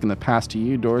that's going to pass to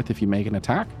you, Dorth, if you make an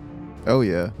attack, Oh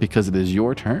yeah. because it is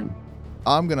your turn.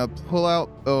 I'm gonna pull out.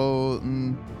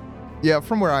 Yeah,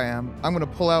 from where I am, I'm gonna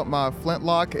pull out my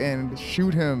flintlock and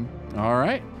shoot him. All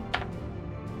right.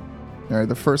 All right.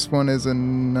 The first one is a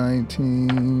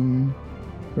 19.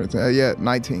 Yeah,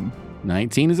 19.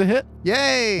 19 is a hit.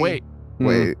 Yay! Wait.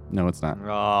 Wait. No, it's not.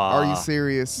 Are you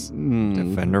serious?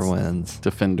 Defender wins.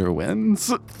 Defender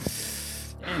wins.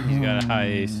 And he's got a high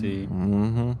AC.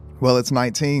 Mm-hmm. Well, it's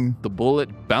 19. The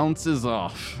bullet bounces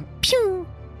off. Pew!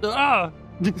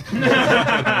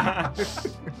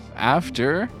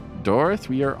 After Dorth,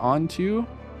 we are on to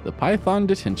the Python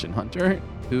Detention Hunter,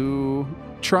 who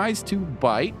tries to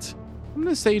bite. I'm going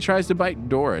to say he tries to bite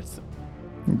Dorth.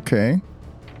 Okay.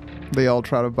 They all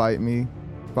try to bite me,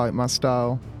 bite my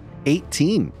style.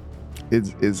 18.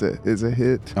 Is a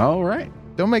hit. All right.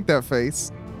 Don't make that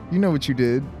face. You know what you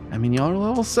did. I mean, y'all are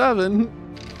level 7.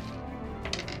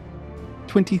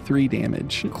 23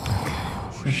 damage.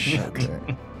 Okay.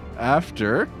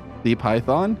 After the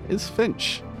Python is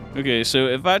Finch. Okay, so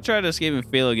if I try to escape and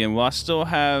fail again, will I still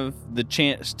have the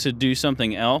chance to do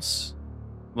something else?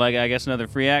 Like, I guess another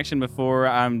free action before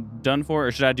I'm done for,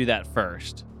 or should I do that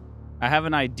first? I have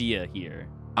an idea here.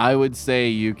 I would say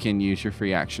you can use your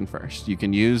free action first. You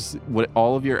can use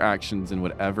all of your actions in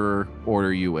whatever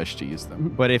order you wish to use them.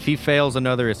 But if he fails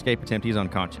another escape attempt, he's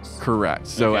unconscious. Correct.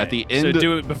 So Okay, at the end, so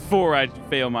do it before I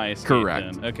fail my escape.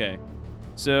 Correct. Then. Okay.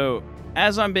 So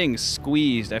as I'm being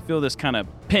squeezed, I feel this kind of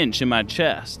pinch in my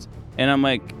chest, and I'm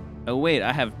like, oh wait,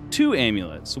 I have 2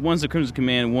 amulets. One's the Crimson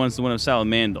Command, one's the one of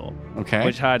Salamandal, okay.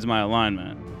 which hides my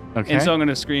alignment. Okay. And so I'm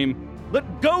gonna scream,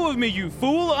 "Let go of me, you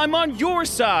fool! I'm on your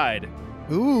side!"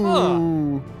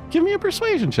 Ooh. Give me a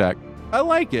persuasion check. I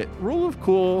like it. Rule of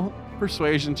cool,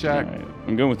 persuasion check. All right.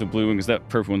 I'm going with the blue one because that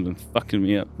purple one's been fucking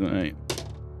me up tonight.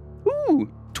 Ooh,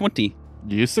 20.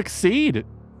 You succeed.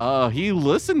 He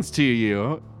listens to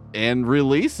you and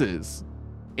releases.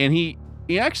 And he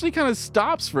actually kind of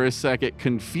stops for a second,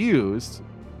 confused,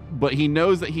 but he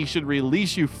knows that he should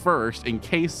release you first in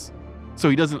case, so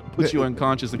he doesn't put you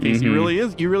unconscious in case you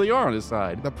really are on his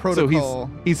side. The protocol. So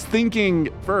he's thinking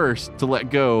first to let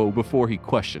go before he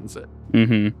questions it.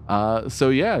 Mm-hmm. So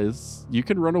yeah, you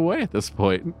can run away at this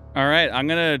point. All right, I'm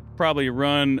gonna probably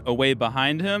run away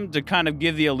behind him to kind of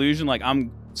give the illusion like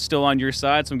I'm still on your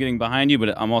side, so I'm getting behind you,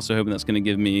 but I'm also hoping that's gonna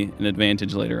give me an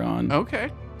advantage later on.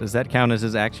 Okay. Does that count as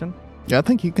his action? Yeah, I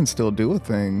think you can still do a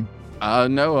thing.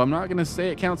 No, I'm not gonna say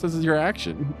it counts as your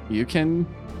action. You can.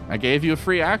 I gave you a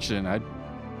free action.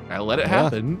 I let it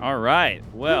happen. All right,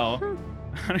 well,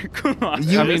 come on.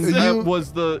 You- I mean, you- that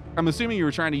was I'm assuming you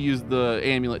were trying to use the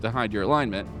amulet to hide your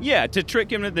alignment. Yeah, to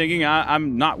trick him into thinking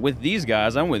I'm not with these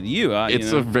guys, I'm with you.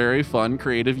 It's a very fun,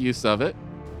 creative use of it.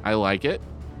 I like it.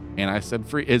 And I said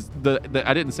free.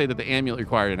 I didn't say that the amulet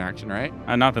required an action, right?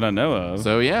 not that I know of.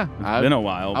 So yeah, It's been a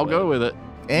while. I'll but- go with it.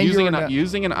 And using you're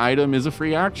using an item is a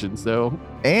free action, so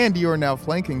and you are now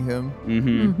flanking him.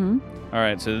 Mm-hmm. All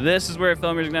right, so this is where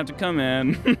Felmir's gonna have to come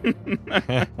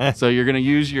in. so you're gonna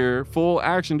use your full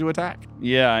action to attack.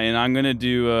 Yeah, and I'm gonna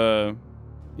do.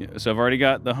 So I've already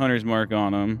got the Hunter's mark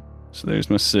on him. So there's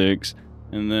my 6,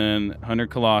 and then Hunter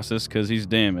Colossus because he's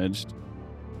damaged.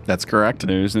 That's correct.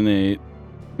 There's an 8.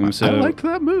 And so I like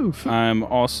that move. I'm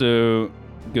also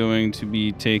going to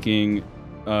be taking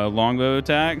longbow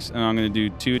attacks, and I'm going to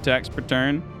do 2 attacks per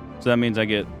turn. So that means I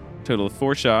get a total of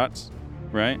 4 shots,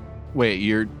 right? Wait,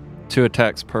 you're 2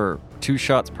 shots per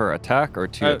attack or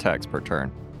 2 attacks per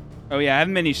turn? Oh yeah, I have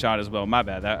mini shot as well. My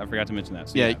bad. I forgot to mention that.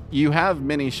 So, yeah, you have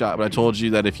mini shot, but I told you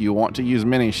that if you want to use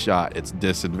mini shot, it's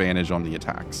disadvantage on the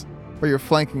attacks. But you're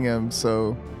flanking him,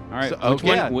 so All right. So, which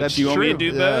one? yeah, Which that's you want me to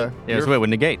true. do, Bo? Yeah, so it would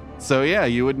negate. So yeah,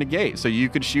 you would negate. So you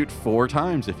could shoot 4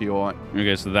 times if you want.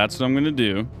 Okay, so that's what I'm going to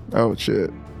do. oh shit.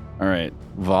 All right.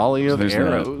 Volley So of there's that.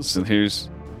 arrows.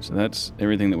 So that's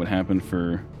everything that would happen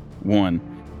for 1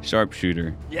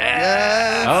 sharpshooter.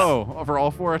 Oh, for all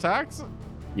 4 attacks?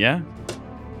 Yeah.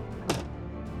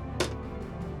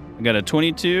 I got a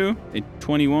 22, a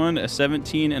 21, a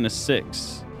 17, and a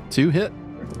 6. 2 hit.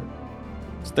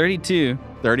 It's 32.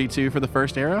 32 for the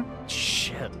first arrow.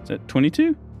 Shit. Is that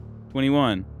 22?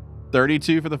 21.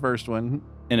 32 for the first one.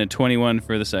 And a 21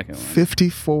 for the second one.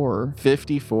 54.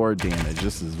 54 damage.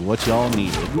 This is what y'all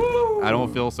needed. I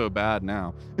don't feel so bad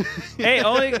now. Hey,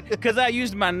 only because I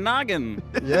used my noggin.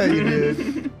 Yeah, you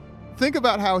did. Think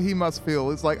about how he must feel.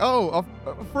 It's like, oh,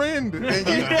 a friend, and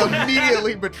you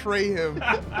immediately betray him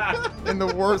in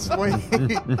the worst way.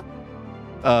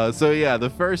 So yeah, the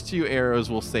first 2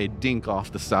 arrows will say dink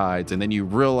off the sides, and then you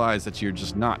realize that you're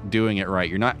just not doing it right.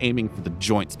 You're not aiming for the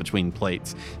joints between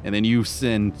plates, and then you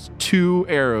send 2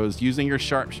 arrows using your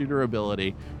sharpshooter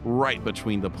ability right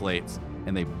between the plates,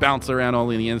 and they bounce around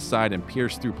only the inside and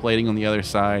pierce through plating on the other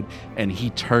side, and he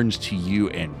turns to you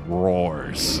and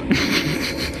roars.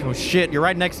 Oh shit, you're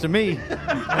right next to me.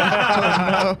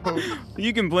 Oh, no.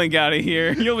 You can blink out of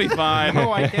here. You'll be fine.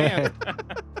 No, I can't.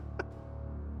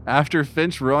 After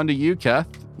Finch, we're on to you, Keth.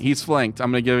 He's flanked.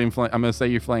 I'm gonna give him. I'm gonna say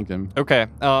you flanked him. Okay.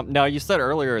 Now, you said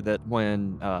earlier that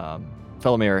when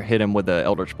Felomir hit him with the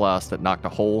Eldritch Blast, that knocked a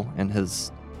hole in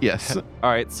his... Yes. All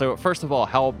right, so first of all,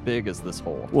 how big is this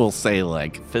hole? We'll say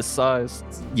like Fist-sized?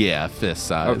 yeah, fist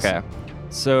size. Okay.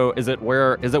 So is it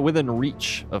within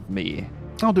reach of me?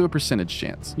 I'll do a percentage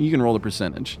chance. You can roll the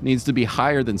percentage. Needs to be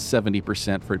higher than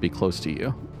 70% for it to be close to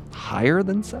you. Higher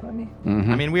than 70? Mhm.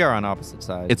 I mean, we are on opposite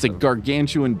sides. It's a so-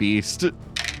 gargantuan beast.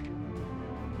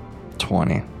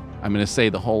 20. I'm going to say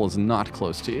the hole is not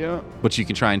close to you, but you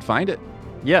can try and find it.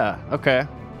 Yeah, okay.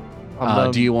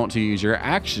 Do you want to use your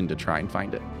action to try and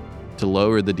find it? To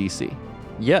lower the DC?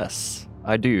 Yes,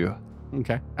 I do.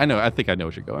 Okay. I think I know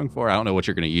what you're going for. I don't know what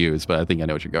you're going to use, but I think I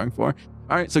know what you're going for.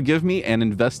 All right, so give me an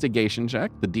investigation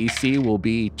check. The DC will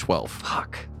be 12.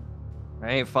 Fuck.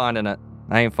 I ain't finding it.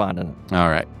 All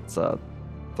right. It's a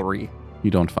 3.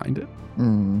 You don't find it.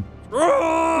 Mm.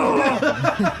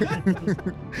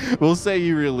 We'll say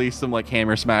you release some like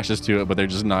hammer smashes to it, but they're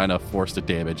just not enough force to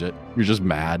damage it. You're just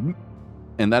mad.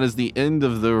 And that is the end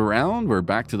of the round. We're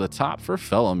back to the top for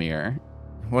Felomir.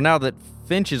 Well, now that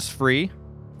Finch is free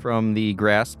from the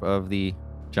grasp of the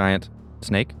giant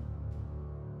snake,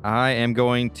 I am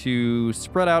going to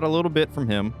spread out a little bit from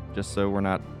him, just so we're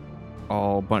not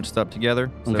all bunched up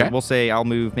together. So Okay. we'll say I'll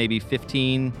move maybe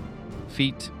 15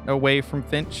 feet away from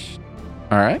Finch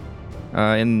All right.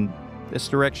 in this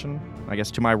direction, I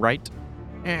guess to my right.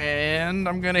 And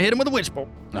I'm going to hit him with a witch bolt.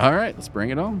 All right. Let's bring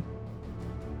it on.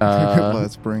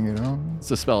 Let's bring it on. It's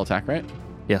a spell attack, right?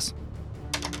 Yes.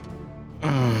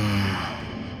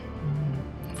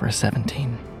 For a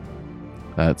 17.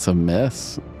 That's a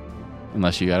miss.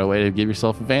 Unless you got a way to give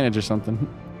yourself advantage or something.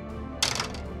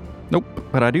 Nope,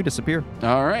 but I do disappear.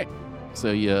 All right.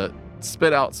 So you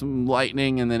spit out some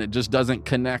lightning and then it just doesn't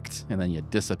connect and then you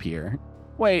disappear.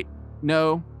 Wait,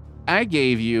 no. I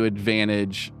gave you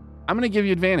advantage. I'm going to give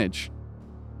you advantage.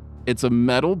 It's a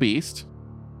metal beast.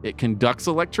 It conducts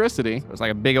electricity. It was like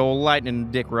a big old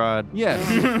lightning dick rod. Yes.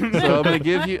 So I'm going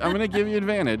to give you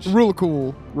advantage. Rule of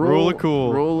cool. Rule of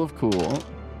cool. Rule of cool.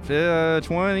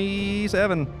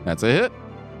 27. That's a hit.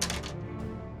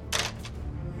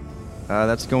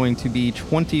 That's going to be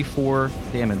 24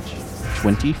 damage.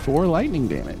 24 lightning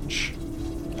damage.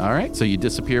 All right, so you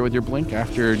disappear with your blink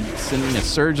after sending a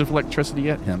surge of electricity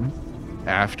at him.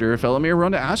 After Felomir,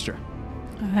 run to Astra.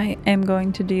 I am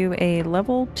going to do a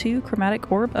level 2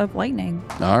 chromatic orb of lightning.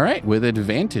 All right, with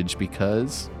advantage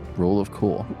because roll of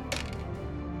cool.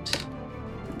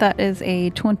 That is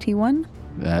a 21.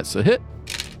 That's a hit.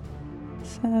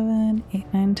 7,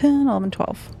 8, 9, 10, 11,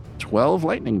 12. 12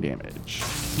 lightning damage.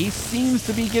 He seems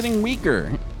to be getting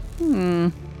weaker.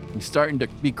 He's starting to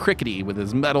be crickety with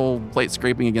his metal plates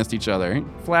scraping against each other.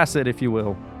 Flaccid, if you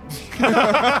will.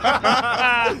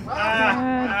 God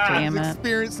damn He's it.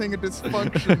 experiencing a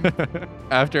dysfunction.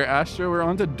 After Astra, we're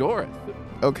on to Dorith.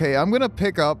 Okay, I'm gonna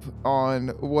pick up on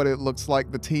what it looks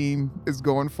like the team is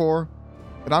going for,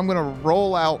 and I'm gonna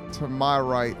roll out to my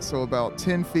right, so about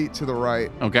 10 feet to the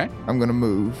right. Okay. I'm gonna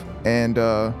move, and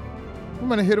I'm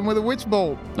gonna hit him with a witch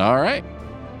bolt. All right.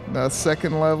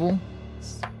 Second level.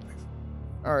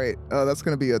 All right, that's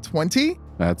gonna be a 20.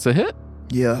 That's a hit.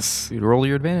 Yes. Dude, roll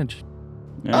your advantage.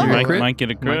 Yeah, Oh. you might, Crit? might get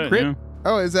a crit. crit? Yeah.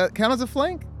 Oh, is that count as a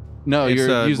flank? No, It's,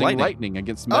 you're using lightning. lightning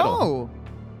against metal. Oh,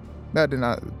 that did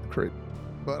not crit,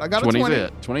 but I got a 20's 20. a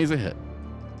hit. 20's a hit.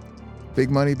 Big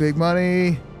money, big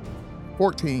money.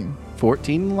 14.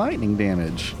 14 lightning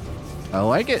damage. I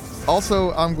like it.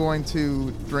 Also, I'm going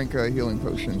to drink a healing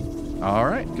potion. All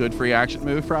right. Good free action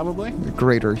move, probably. A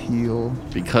greater heal.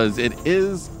 Because it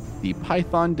is the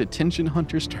Python Detention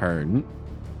Hunter's turn,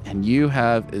 and you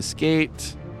have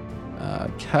escaped.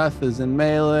 Keth is in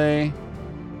melee.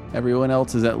 Everyone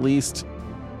else is at least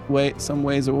some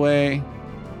ways away.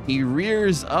 He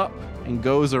rears up and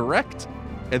goes erect,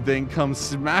 and then comes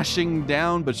smashing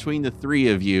down between the three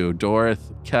of you, Dorith,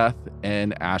 Keth,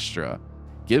 and Astra.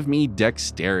 Give me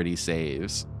dexterity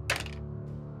saves.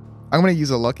 I'm going to use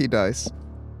a lucky dice.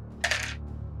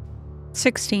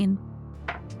 16.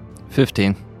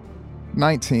 15.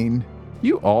 19.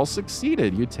 You all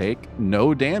succeeded. You take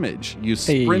no damage. You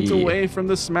sprint Hey. away from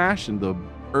the smash, and the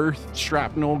earth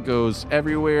shrapnel goes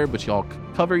everywhere, but y'all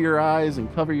cover your eyes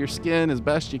and cover your skin as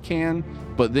best you can.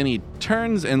 But then he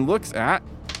turns and looks at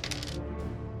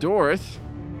Dorith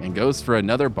and goes for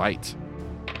another bite.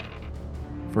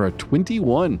 For a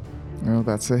 21. Oh,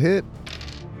 that's a hit.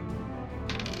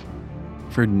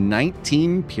 For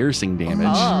 19 piercing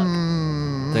damage.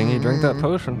 Dang, you drink that Mm,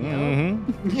 potion.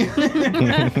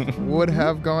 would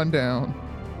have gone down.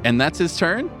 And that's his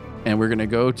turn. And we're going to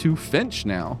go to Finch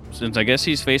now. Since I guess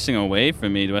he's facing away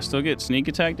from me, do I still get sneak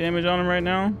attack damage on him right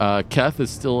now? Keth is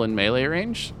still in melee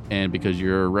range. And because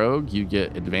you're a rogue, you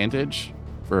get advantage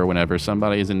for whenever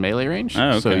somebody is in melee range.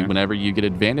 Oh, So okay. whenever you get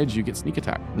advantage, you get sneak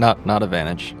attack. Not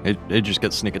advantage. It just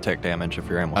gets sneak attack damage if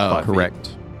you're in with Oh, 5 feet.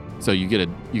 Correct. So you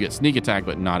get sneak attack,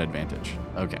 but not advantage.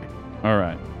 Okay. All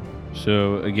right.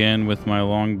 So again, with my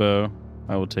longbow,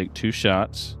 I will take 2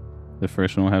 shots. The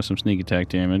first one will have some sneak attack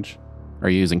damage. Are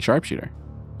you using sharpshooter?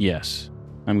 Yes.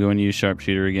 I'm going to use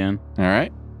sharpshooter again. All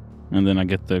right. And then I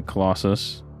get the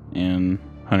Colossus and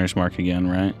Hunter's Mark again,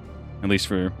 right? At least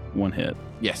for 1 hit.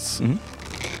 Yes.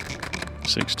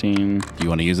 16. Do you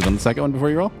want to use it on the second one before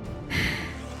you roll?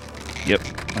 Yep.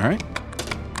 All right.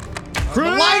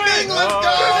 Lightning, let's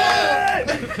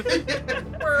go!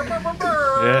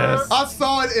 Yes. I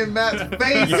saw it in Matt's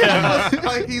face.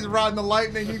 Like he's riding the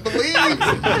lightning. He believes.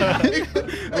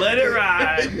 Let it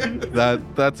ride.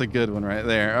 That's a good one right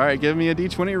there. All right, give me a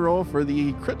d20 roll for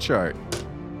the crit chart.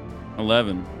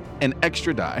 11. An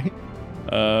extra die.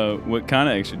 What kind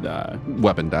of extra die?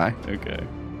 Weapon die. Okay.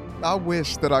 I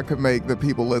wish that I could make the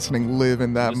people listening live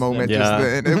in that Just moment then- just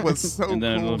Yeah. then. It was so And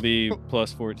then cool. it'll be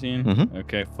plus 14. Mhm.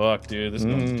 Okay, fuck, dude. This is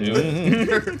going to do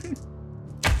it.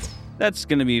 That's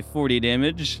going to be 40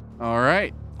 damage. All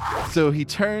right. So he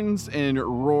turns and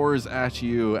roars at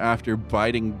you after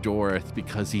biting Dorith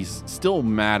because he's still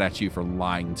mad at you for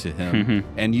lying to him.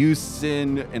 And you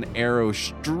send an arrow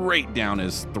straight down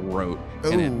his throat.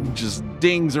 And Ooh. it just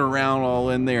dings around all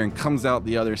in there and comes out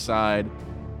the other side.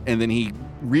 And then he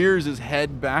rears his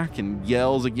head back and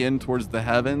yells again towards the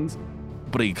heavens.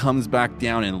 But he comes back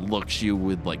down and looks you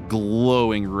with like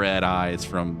glowing red eyes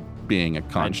from being a I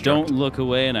construct. don't look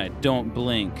away and I don't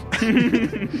blink.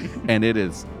 And it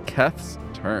is Keth's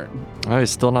turn. Oh, he's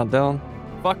still not down.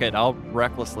 Fuck it, I'll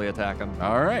recklessly attack him.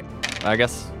 All right. I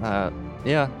guess,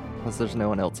 yeah, because there's no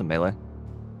one else in melee.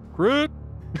 Crit.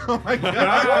 Oh my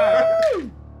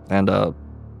god. And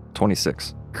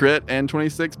 26. Crit and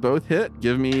 26 both hit.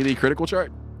 Give me the critical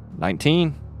chart.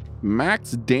 19.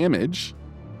 Max damage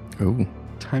Ooh.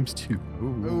 times 2.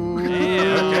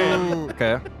 Ooh.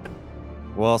 Okay.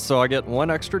 Well, so I get 1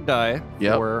 extra die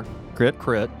Yep. for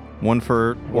Crit. One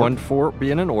for one for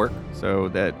being an orc. So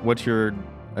what's your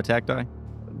attack die?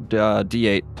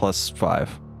 D8 plus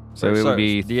 5. So it would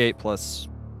be D8 plus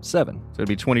 7. So it'd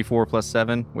be 24 plus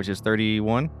 7, which is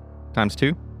 31 times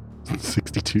 2.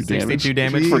 62 damage. 62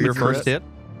 damage for your Jesus. first hit.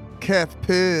 Keth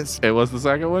pissed. It was the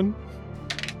second one.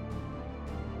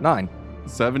 9.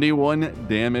 71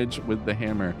 damage with the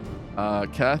hammer.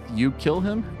 Keth, you kill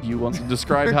him. Do you want to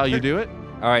describe how you do it?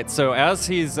 All right, so as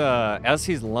he's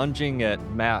lunging at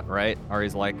Matt, right, or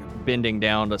he's like bending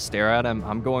down to stare at him,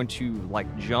 I'm going to like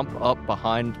jump up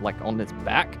behind, like on his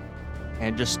back,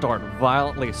 and just start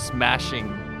violently smashing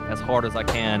as hard as I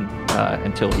can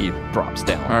until he drops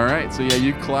down. All right, so yeah,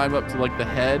 you climb up to like the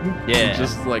head, Yeah. and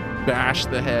just like bash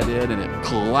the head in, and it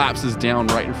collapses down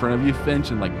right in front of you,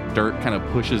 Finch, and like dirt kind of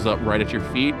pushes up right at your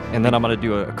feet. And then I'm gonna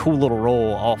do a cool little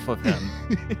roll off of him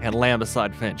and land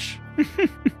beside Finch.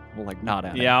 We'll like nod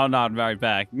at him. Yeah, I'll nod right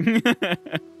back.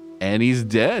 And he's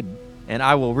dead. And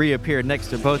I will reappear next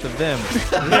to both of them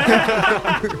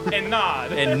And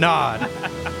nod. and nod.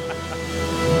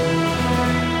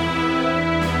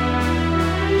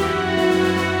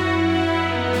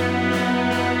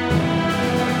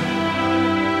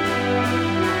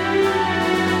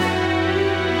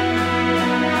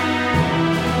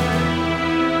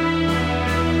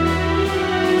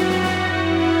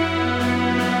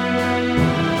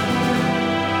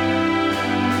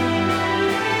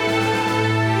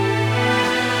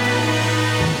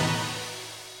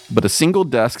 But a single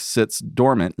desk sits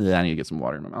dormant. I need to get some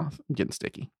water in my mouth. I'm getting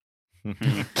sticky.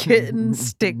 Getting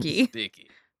sticky. Sticky.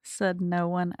 Said no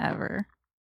one ever.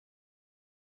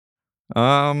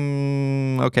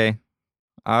 Okay.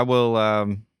 I will,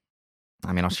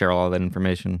 I'll share all that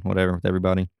information, whatever, with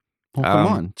everybody. Well, come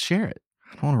Um, on, share it.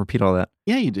 I don't want to repeat all that.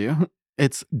 Yeah, you do.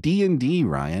 It's D&D,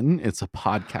 Ryan. It's a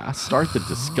podcast. Start the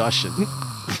discussion.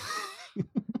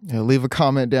 Yeah, leave a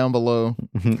comment down below.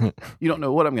 You don't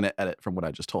know what I'm going to edit from what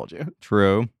I just told you.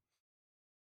 True.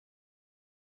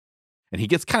 And he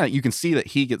gets you can see that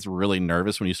he gets really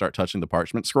nervous when you start touching the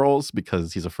parchment scrolls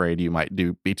because he's afraid you might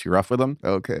be too rough with him.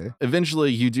 Okay.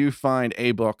 Eventually, you do find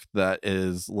a book that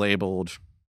is labeled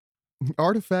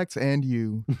Artifacts and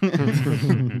you.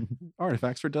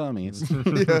 Artifacts for Dummies.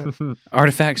 Yeah.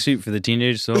 Artifact suit for the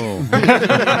teenage soul.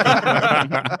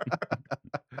 I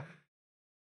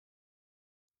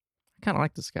kind of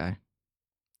like this guy.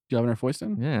 Governor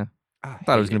Foyston? Yeah. I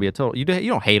thought it was going to be a total. You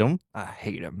don't hate him? I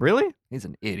hate him. Really? He's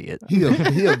an idiot. He a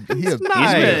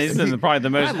He's been probably the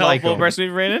most I like helpful him. person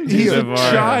we've ran into He a so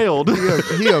far. Child.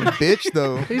 he a bitch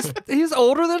though. He's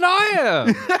older than I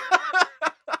am.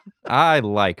 I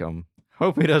like him.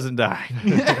 Hope he doesn't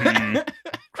die.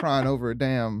 Crying over a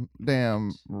damn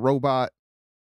robot